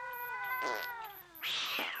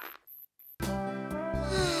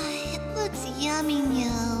 It looks yummy,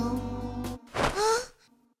 yo. Huh?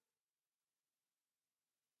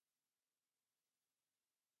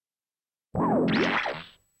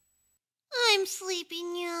 I'm sleepy,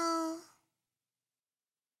 yo.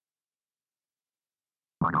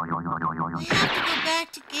 I have to go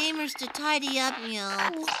back to Gamers to tidy up, yo.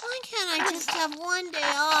 Why can't I just have one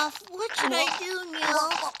day off? What should I do, yo?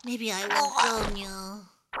 Maybe I won't go, yo.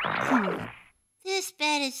 This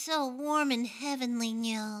bed is so warm and heavenly,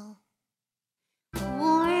 yo.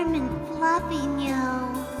 Warm and fluffy, yo.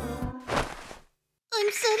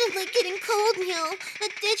 I'm suddenly getting cold, yo.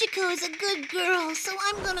 But Digico is a good girl, so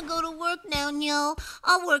I'm gonna go to work now, yo.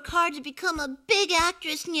 I'll work hard to become a big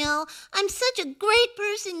actress, yo. I'm such a great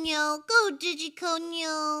person, yo. Go, Digico,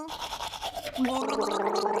 yo.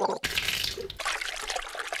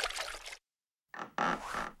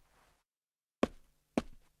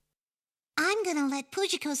 I'm gonna let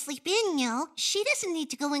Pujiko sleep in, yo. She doesn't need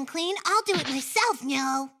to go and clean. I'll do it myself,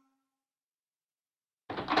 yo.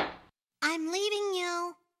 I'm leaving,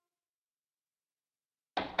 yo.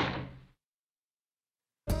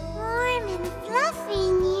 Warm and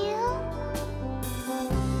fluffy,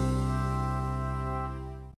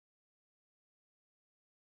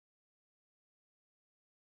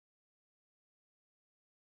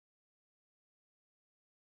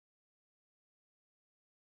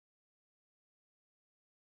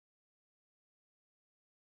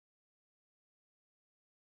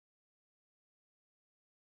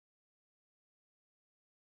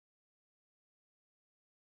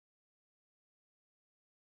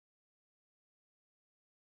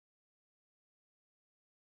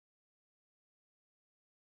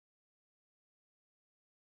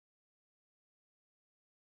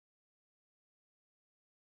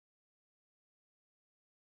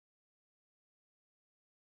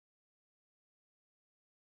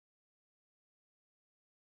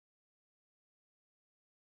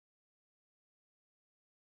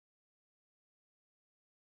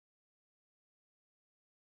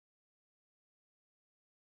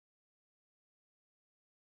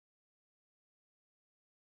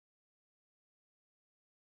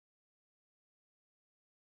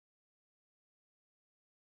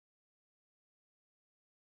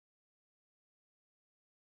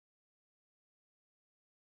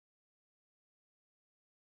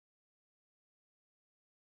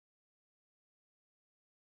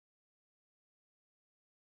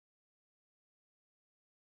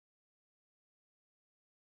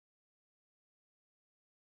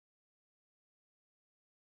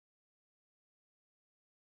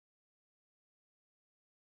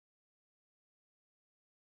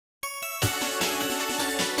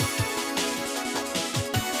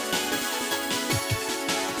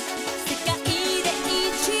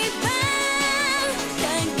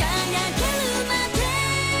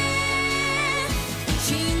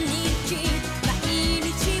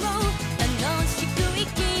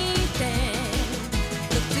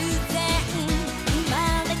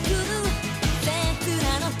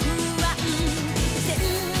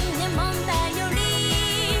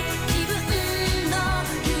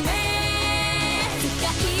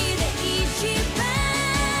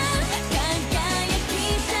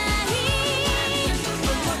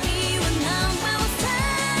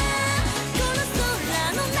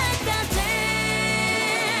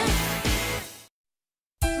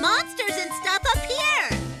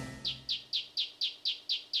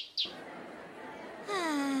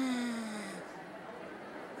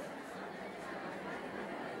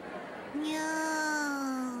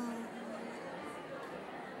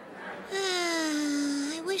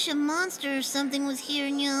 wish a monster or something was here,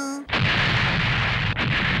 Nyo.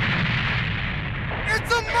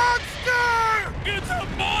 It's a monster! It's a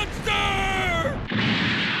monster!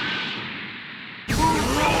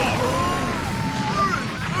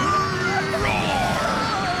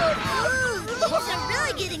 Things are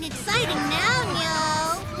really getting exciting now, Nyo.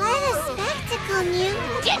 What a spectacle, Mew.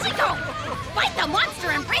 Digico! Fight the monster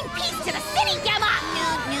and bring peace to the city, Gemma! No.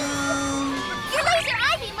 Your laser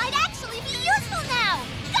ivy might actually be useful now!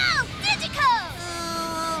 Go, Digico!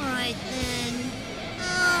 Oh, all right then.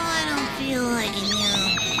 Oh, I don't feel like it, Nyo.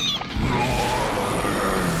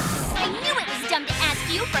 I knew it was dumb to ask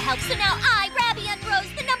you for help, so now I, Rabby and Rose,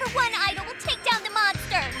 the #1 idol, will take down the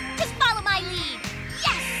monster. Just follow my lead.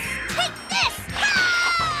 Yes! Take this!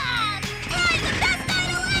 Ah! I'm the best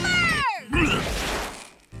idol ever!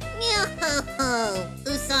 Yo,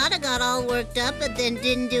 Usada got all worked up, but then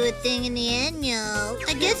didn't do a thing in the end, Yo.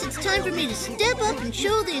 I guess it's time for me to step up and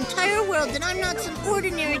show the entire world that I'm not some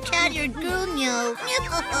ordinary cat-eared girl, Yo.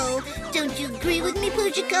 Yo, don't you agree with me,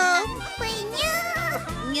 Fujiko? Wait, Mew.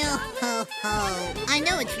 Yo, I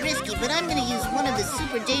know it's risky, but I'm gonna use one of the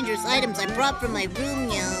super dangerous items I brought from my room,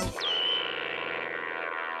 Yo.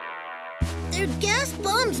 They're gas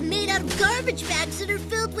bombs made out of garbage bags that are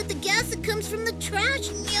filled with the gas that comes from the trash,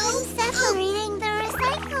 Nyo. I'm separating the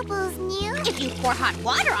recyclables, Mew. If you pour hot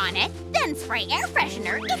water on it, then spray air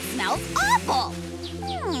freshener, it smells awful.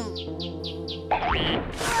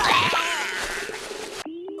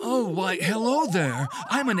 Oh, why, hello there.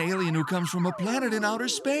 I'm an alien who comes from a planet in outer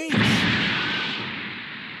space.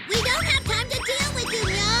 We don't have time to deal with you,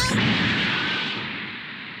 Nyo.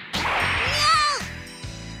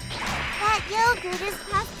 That yogurt is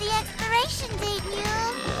past the expiration date, Mew.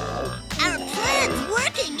 Our plan's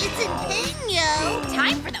working. It's in pain, Yo.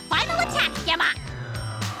 Time for the final attack, Gemma.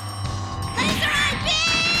 Laser eye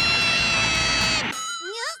beam!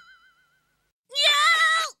 Nyo!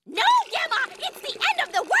 No, Gemma! It's the end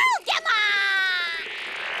of the world, Gemma!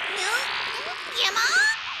 Nyo? Gemma?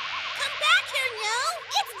 Come back here, Nyo!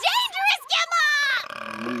 It's dangerous, Gemma!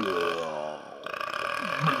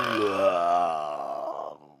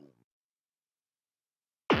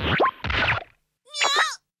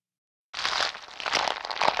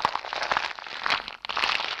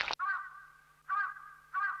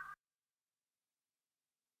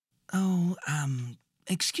 Oh,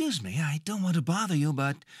 excuse me, I don't want to bother you,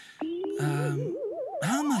 but,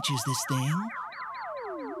 how much is this thing?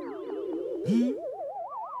 Hmm?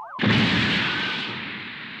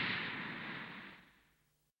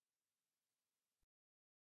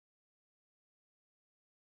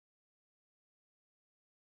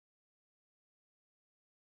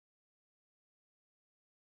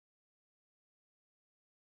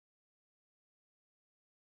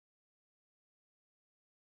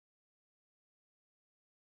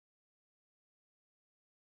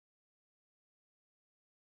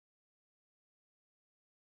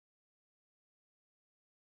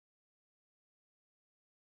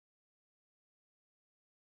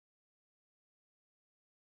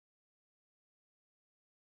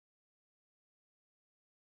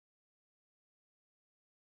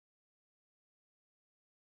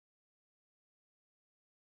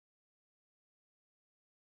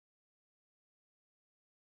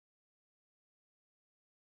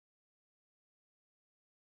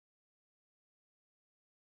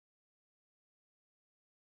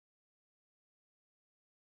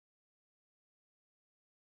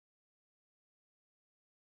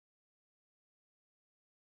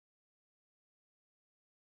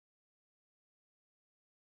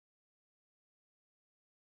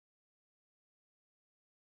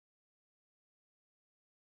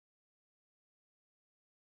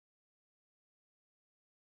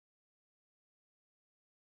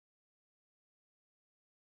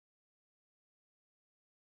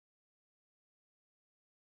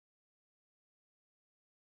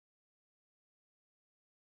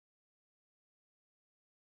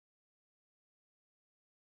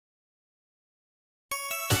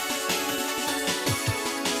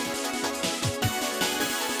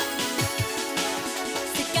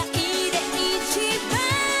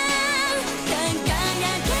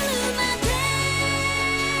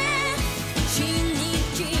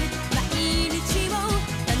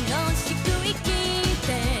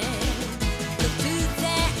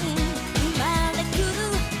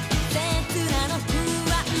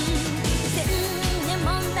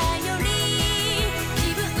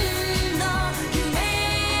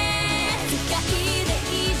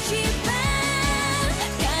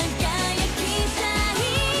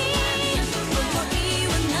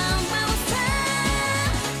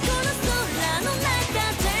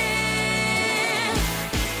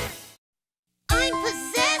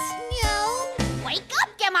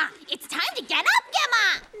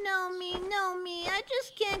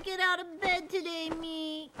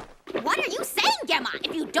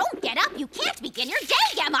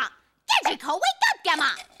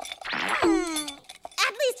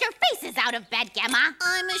 asses out of bed, Gemma.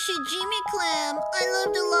 I'm a Shijimi clam. I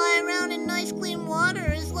love to lie around in nice clean water.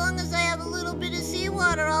 As long as I have a little bit of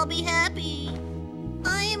seawater, I'll be happy.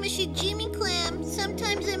 I am a Shijimi clam.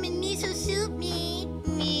 Sometimes I'm in miso soup, me.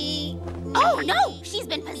 Oh, no! She's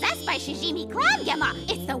been possessed by Shijimi Clam, Gemma!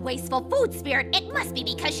 It's the wasteful food spirit. It must be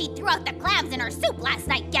because she threw out the clams in her soup last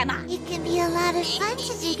night, Gemma. It can be a lot of fun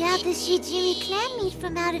to dig out the Shijimi clam meat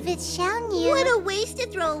from out of its shell, Neil. What a waste to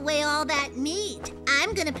throw away all that meat.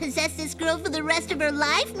 I'm gonna possess this girl for the rest of her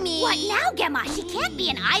life, me. What now, Gemma? She can't be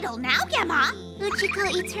an idol now, Gemma. Uchiko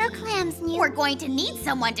eats her clams, Neil. We're going to need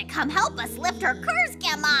someone to come help us lift her curse,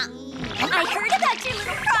 Gemma. I heard about your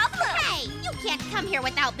little problem. Hey, you can't come here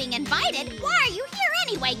without being invited. Why are you here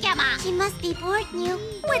anyway, Gemma? She must be bored, Neil.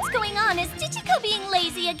 What's going on? Is Digico being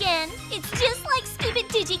lazy again? It's just like stupid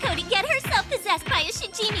Digico to get herself possessed by a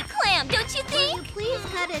Shijimi clam, don't you think? Will you please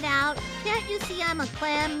cut it out? Can't you see I'm a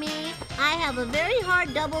clam, me? I have a very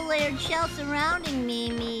hard double-layered shell surrounding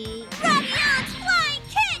me. Ravion's flying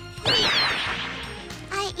kick!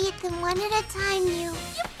 I eat them one at a time, Neil.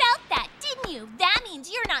 You felt that, didn't you? That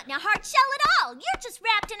means you're not in a hard shell at all. You're just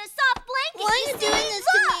wrapped in a soft blanket. Why are you doing this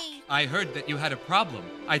to me? I heard that you had a problem.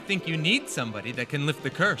 I think you need somebody that can lift the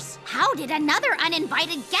curse. How did another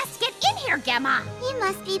uninvited guest get in here, Gemma? He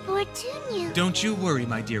must be bored too, Neil. Don't you worry,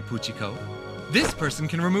 my dear Puchiko. This person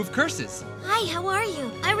can remove curses. Hi, how are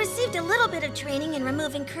you? I received a little bit of training in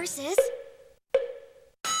removing curses.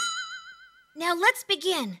 Now let's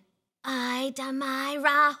begin. I damai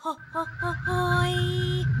ra ho ho ho hoi.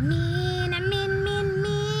 Mean, mean, mean,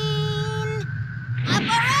 mean.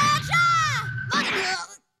 Apparacha! Mug it up!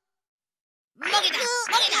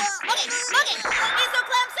 Miso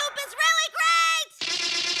clam soup is really great!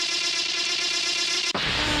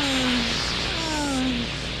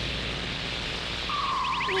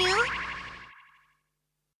 Neil?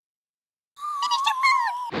 Finish your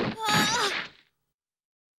food!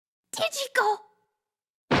 Digico!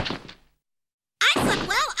 I slept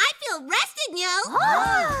well. I feel rested, yo.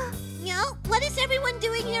 Yo, what is everyone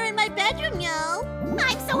doing here in my bedroom, yo?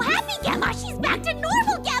 I'm so happy, Gemma! She's back to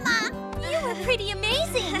normal, Gemma! You were pretty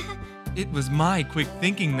amazing! It was my quick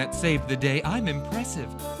thinking that saved the day. I'm impressive.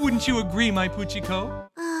 Wouldn't you agree, my Puchiko?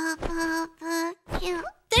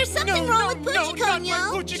 There's something wrong with Puchiko,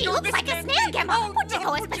 yo. She looks like a snail, Gemma!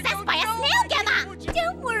 Puchiko is possessed by a snail, Gemma!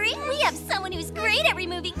 Don't worry, we have someone who's great at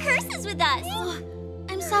removing curses with us! Oh,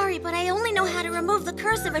 I'm sorry, but I only know how to remove the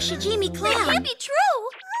curse of a Shijimi clam. That can't be true!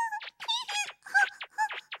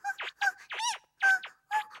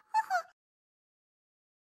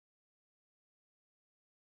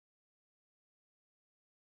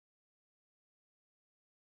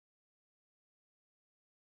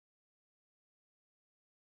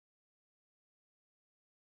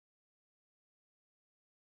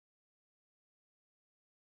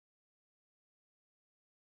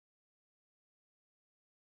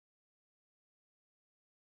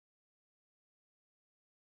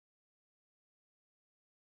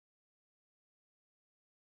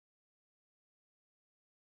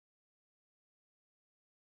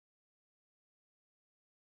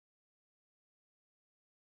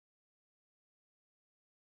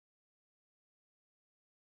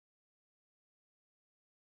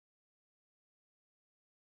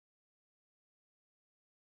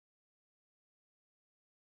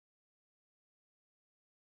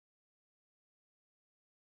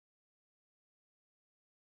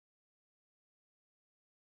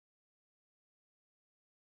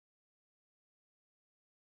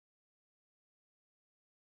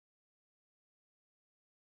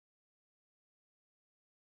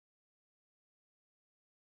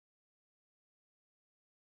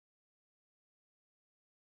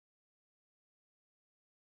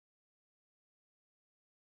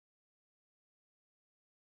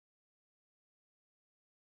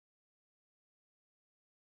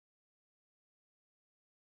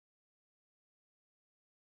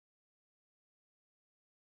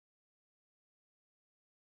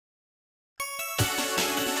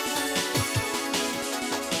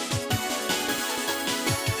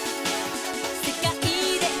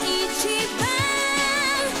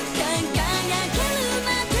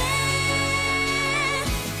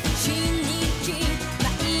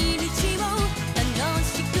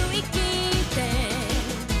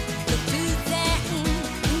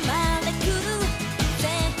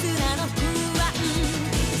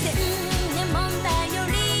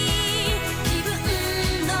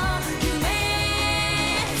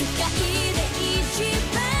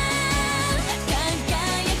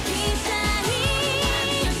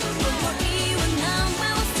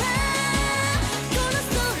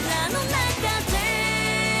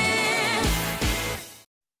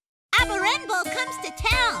 Aberembo comes to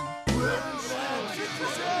town.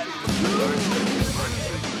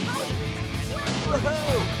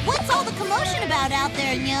 What's all the commotion about out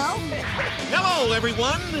there, Nyo? Hello,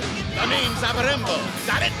 everyone. The name's Aberembo.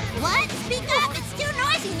 Got it? What? Speak up. It's too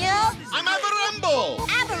noisy, Nyo. I'm Aberembo.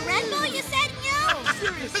 Aberembo, you said,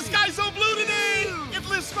 Nyo? The sky's so blue today. It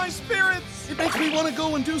lifts my spirits. It makes me want to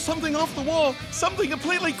go and do something off the wall. Something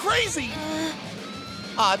completely crazy.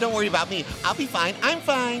 Don't worry about me. I'll be fine. I'm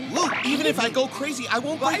fine. Look, even if I go crazy, I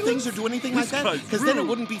won't break things or do anything like that, because then it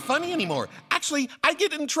wouldn't be funny anymore. Actually, I'd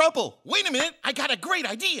get in trouble. Wait a minute. I got a great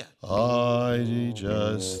idea. I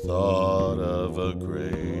just thought of a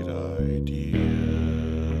great idea.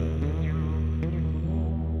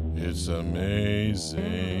 It's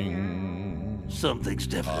amazing. Something's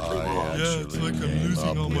definitely wrong. Yeah, it's like I'm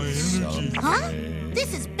losing all my energy. Huh?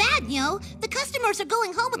 This is bad, Nyo. The customers are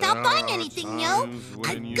going home without buying anything, Nyo.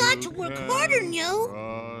 I've got to work harder, Nyo.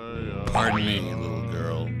 Pardon me, little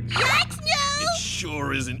girl. Yikes, Nyo! It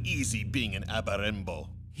sure isn't easy being an Aberembo.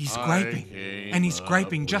 He's griping. And he's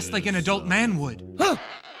griping just like an adult man would.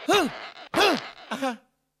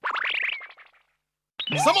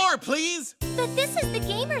 Some more, please. But this is the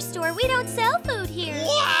gamer store. We don't sell food here.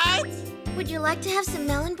 What? Would you like to have some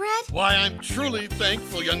melon bread? Why, I'm truly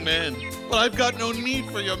thankful, young man. But I've got no need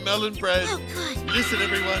for your melon bread. Oh, good. Listen,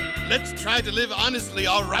 everyone, let's try to live honestly,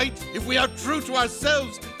 all right? If we are true to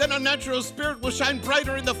ourselves, then our natural spirit will shine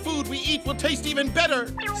brighter and the food we eat will taste even better.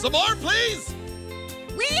 Some more, please?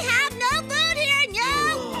 We have no food here,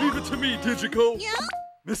 Nyo! Leave it to me, Digico. Nyo?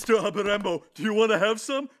 Mr. Aberembo, do you want to have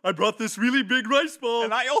some? I brought this really big rice ball.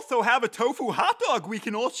 And I also have a tofu hot dog we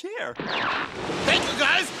can all share. Thank you,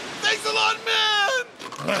 guys. Thanks a lot, man.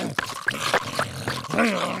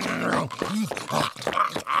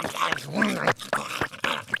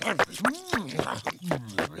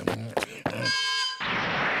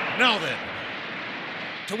 Now then,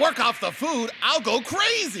 to work off the food, I'll go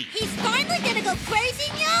crazy. He's finally gonna go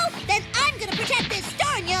crazy, Nyo? Then I'm gonna protect this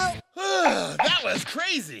store, Nyo. That was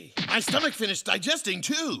crazy. My stomach finished digesting,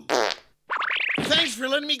 too. Thanks for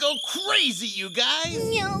letting me go crazy, you guys.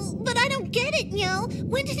 Nyo, but I don't get it, Nyo.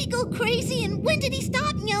 When did he go crazy and when did he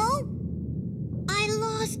stop, Nyo? I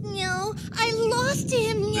lost Nyo. I lost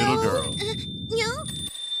him, Nyo. Little girl. Nyo?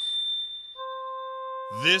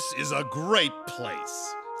 This is a great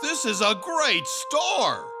place. This is a great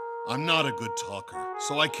store. I'm not a good talker,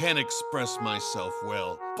 so I can't express myself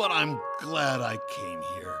well, but I'm glad I came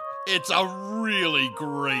here. It's a really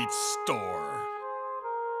great store.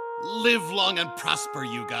 Live long and prosper,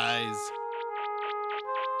 you guys.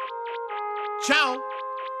 Ciao.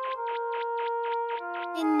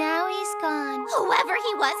 And now he's gone. Whoever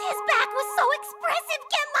he was, his back was so expressive,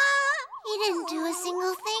 Gemma! He didn't do a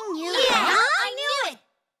single thing, you. Yeah, I knew it.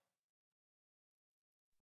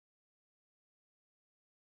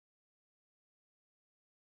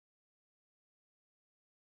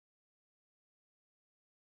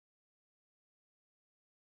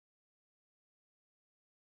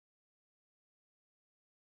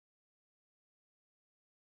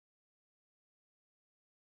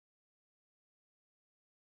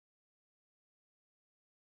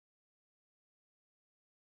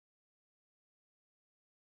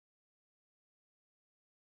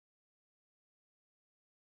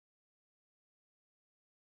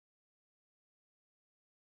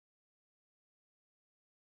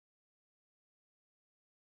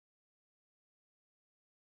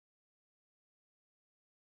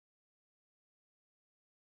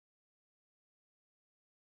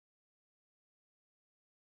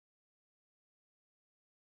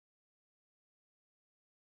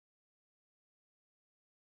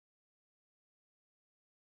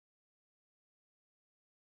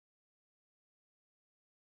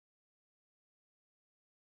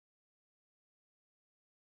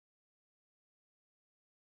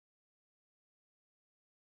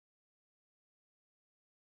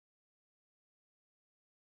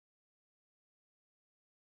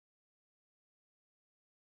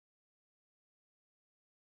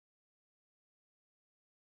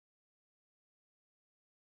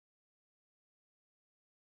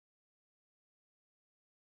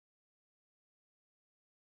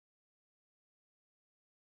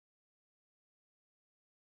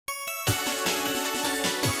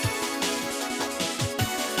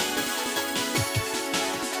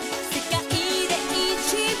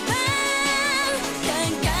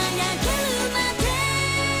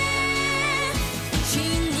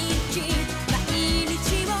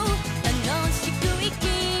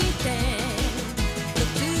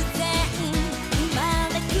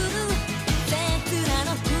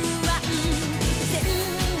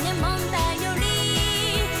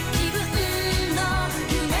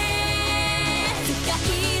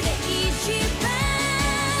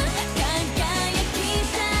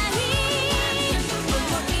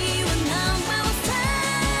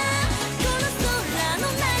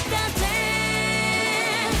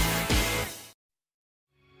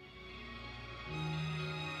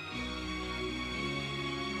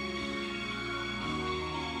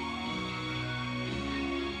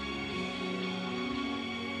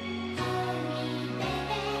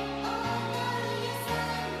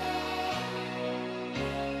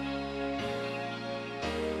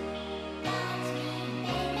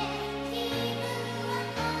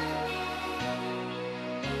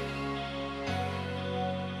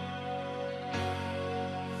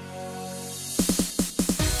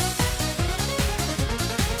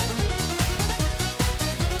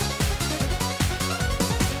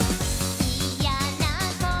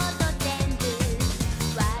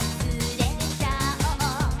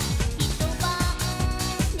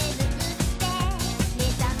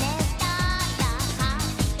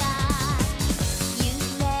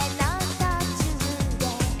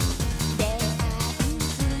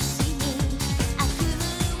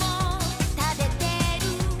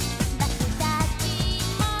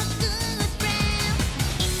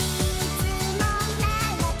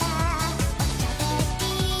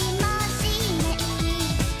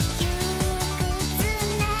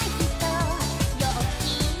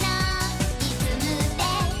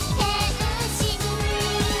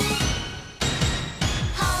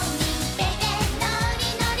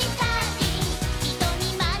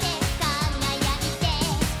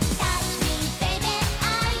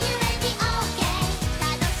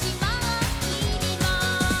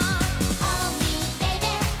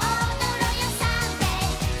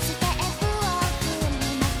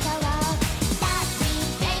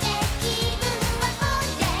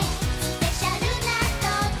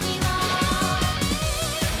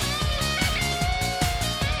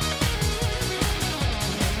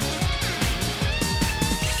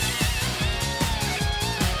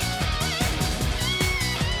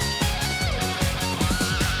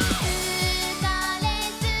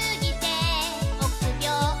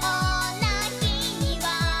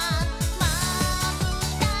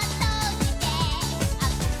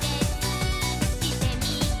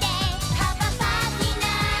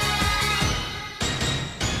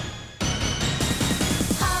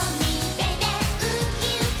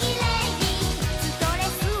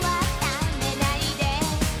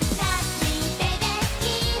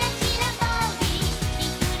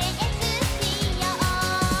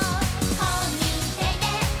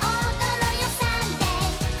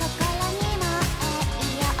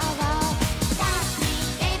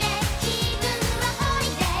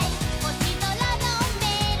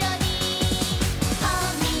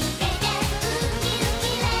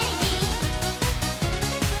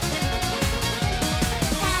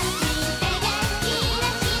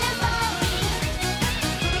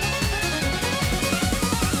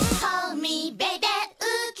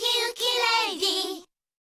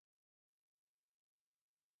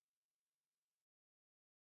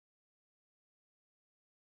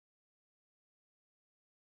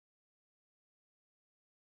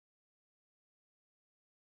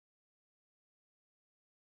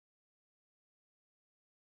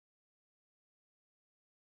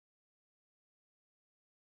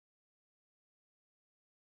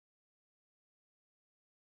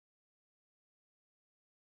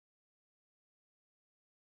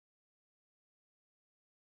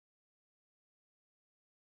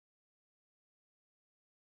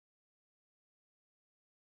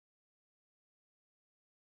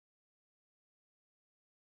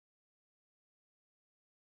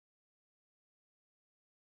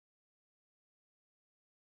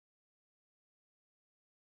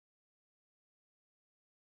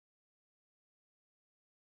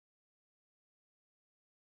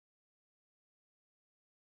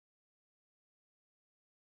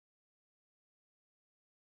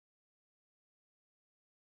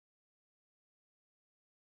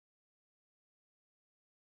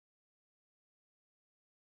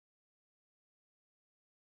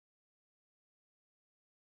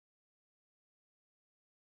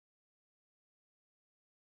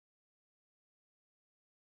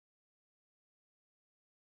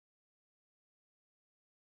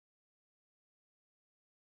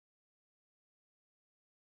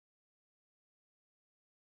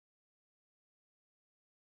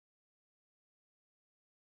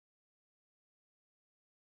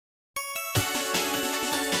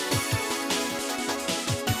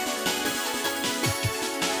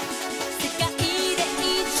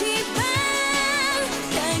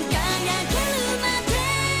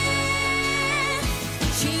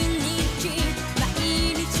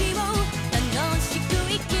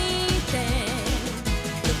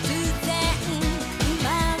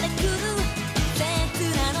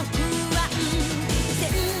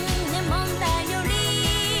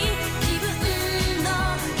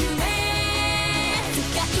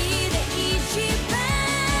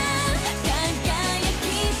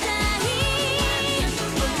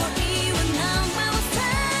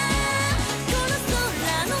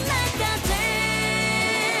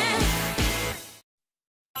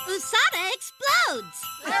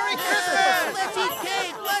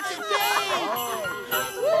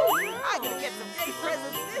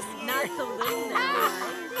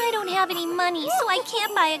 have any money, so I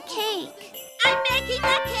can't buy a cake. I'm making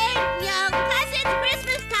a cake, yo, 'cause it's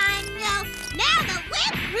Christmas time, yo. Now the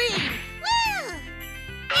whipped cream. Woo!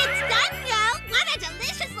 It's done, yo. What a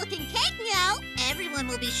delicious looking cake, yo. Everyone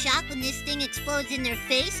will be shocked when this thing explodes in their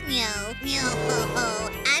face, yo. Yo, ho, ho.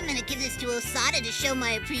 I'm gonna give this to Osada to show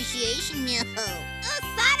my appreciation, yo.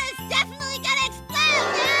 Osada's definitely gonna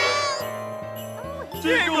explode, yo.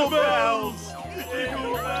 Jingle bells!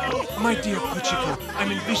 Jingle bells! My dear Puchiko,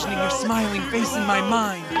 I'm envisioning your smiling face in my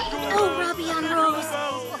mind. Oh, Robbie on Rose.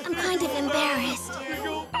 I'm kind of embarrassed.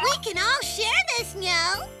 We can all share this,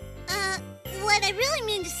 yo. What I really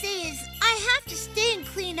mean to say is I have to stay and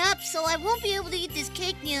clean up, so I won't be able to eat this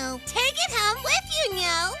cake, yo. Take it home with you,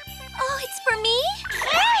 yo. Oh, it's for me?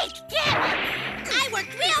 Cake! I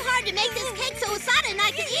worked real hard to make this cake so Osada and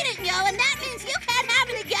I can eat it, yo, and that means you can't have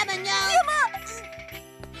it again, yo.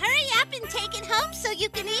 Hurry up and take it home so you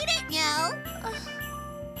can eat it, yo.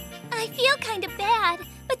 I feel kind of bad,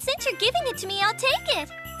 but since you're giving it to me, I'll take it.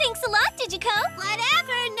 Thanks a lot, Digiko.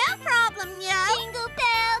 Whatever, no problem, yo. Jingle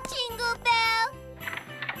bell, jingle bell.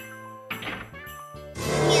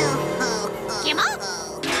 Yo, ho, ho, Come on.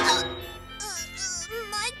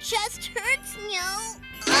 My chest hurts, yo.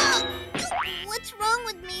 What's wrong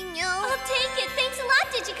with me, yo? I'll take it. Thanks a lot,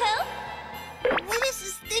 Digiko. What is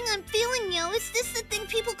this thing I'm feeling, yo? Is this the thing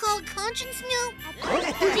people call a conscience, yo?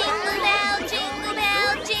 Jingle bell, jingle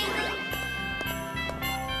bell, jingle.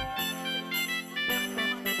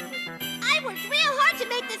 I worked real hard to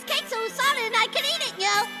make this cake so Osada and I can eat it,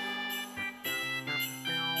 yo.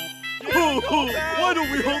 Why don't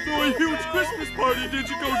we all throw a huge Christmas party,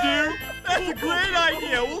 Digiko, dear? That's a great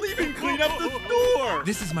idea. We'll even clean up the store.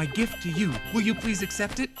 This is my gift to you. Will you please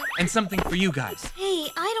accept it? And something for you guys.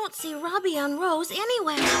 Hey, I don't see Robbie on Rose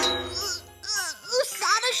anywhere.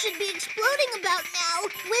 Osada should be exploding about now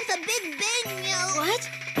with a big bang, yo. What?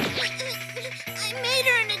 I made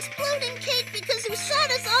her an exploding cake because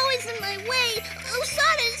Osada's always in my way.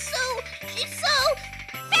 Osada is she's so...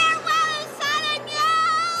 Farewell, Osada, yo!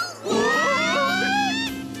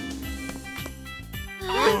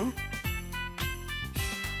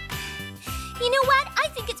 You know what? I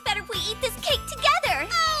think it's better if we eat this cake together.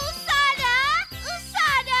 Osada!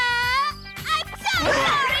 Osada! I'm so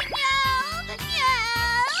sorry, yo! Yo!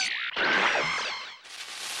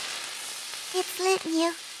 It's lit,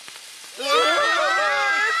 you.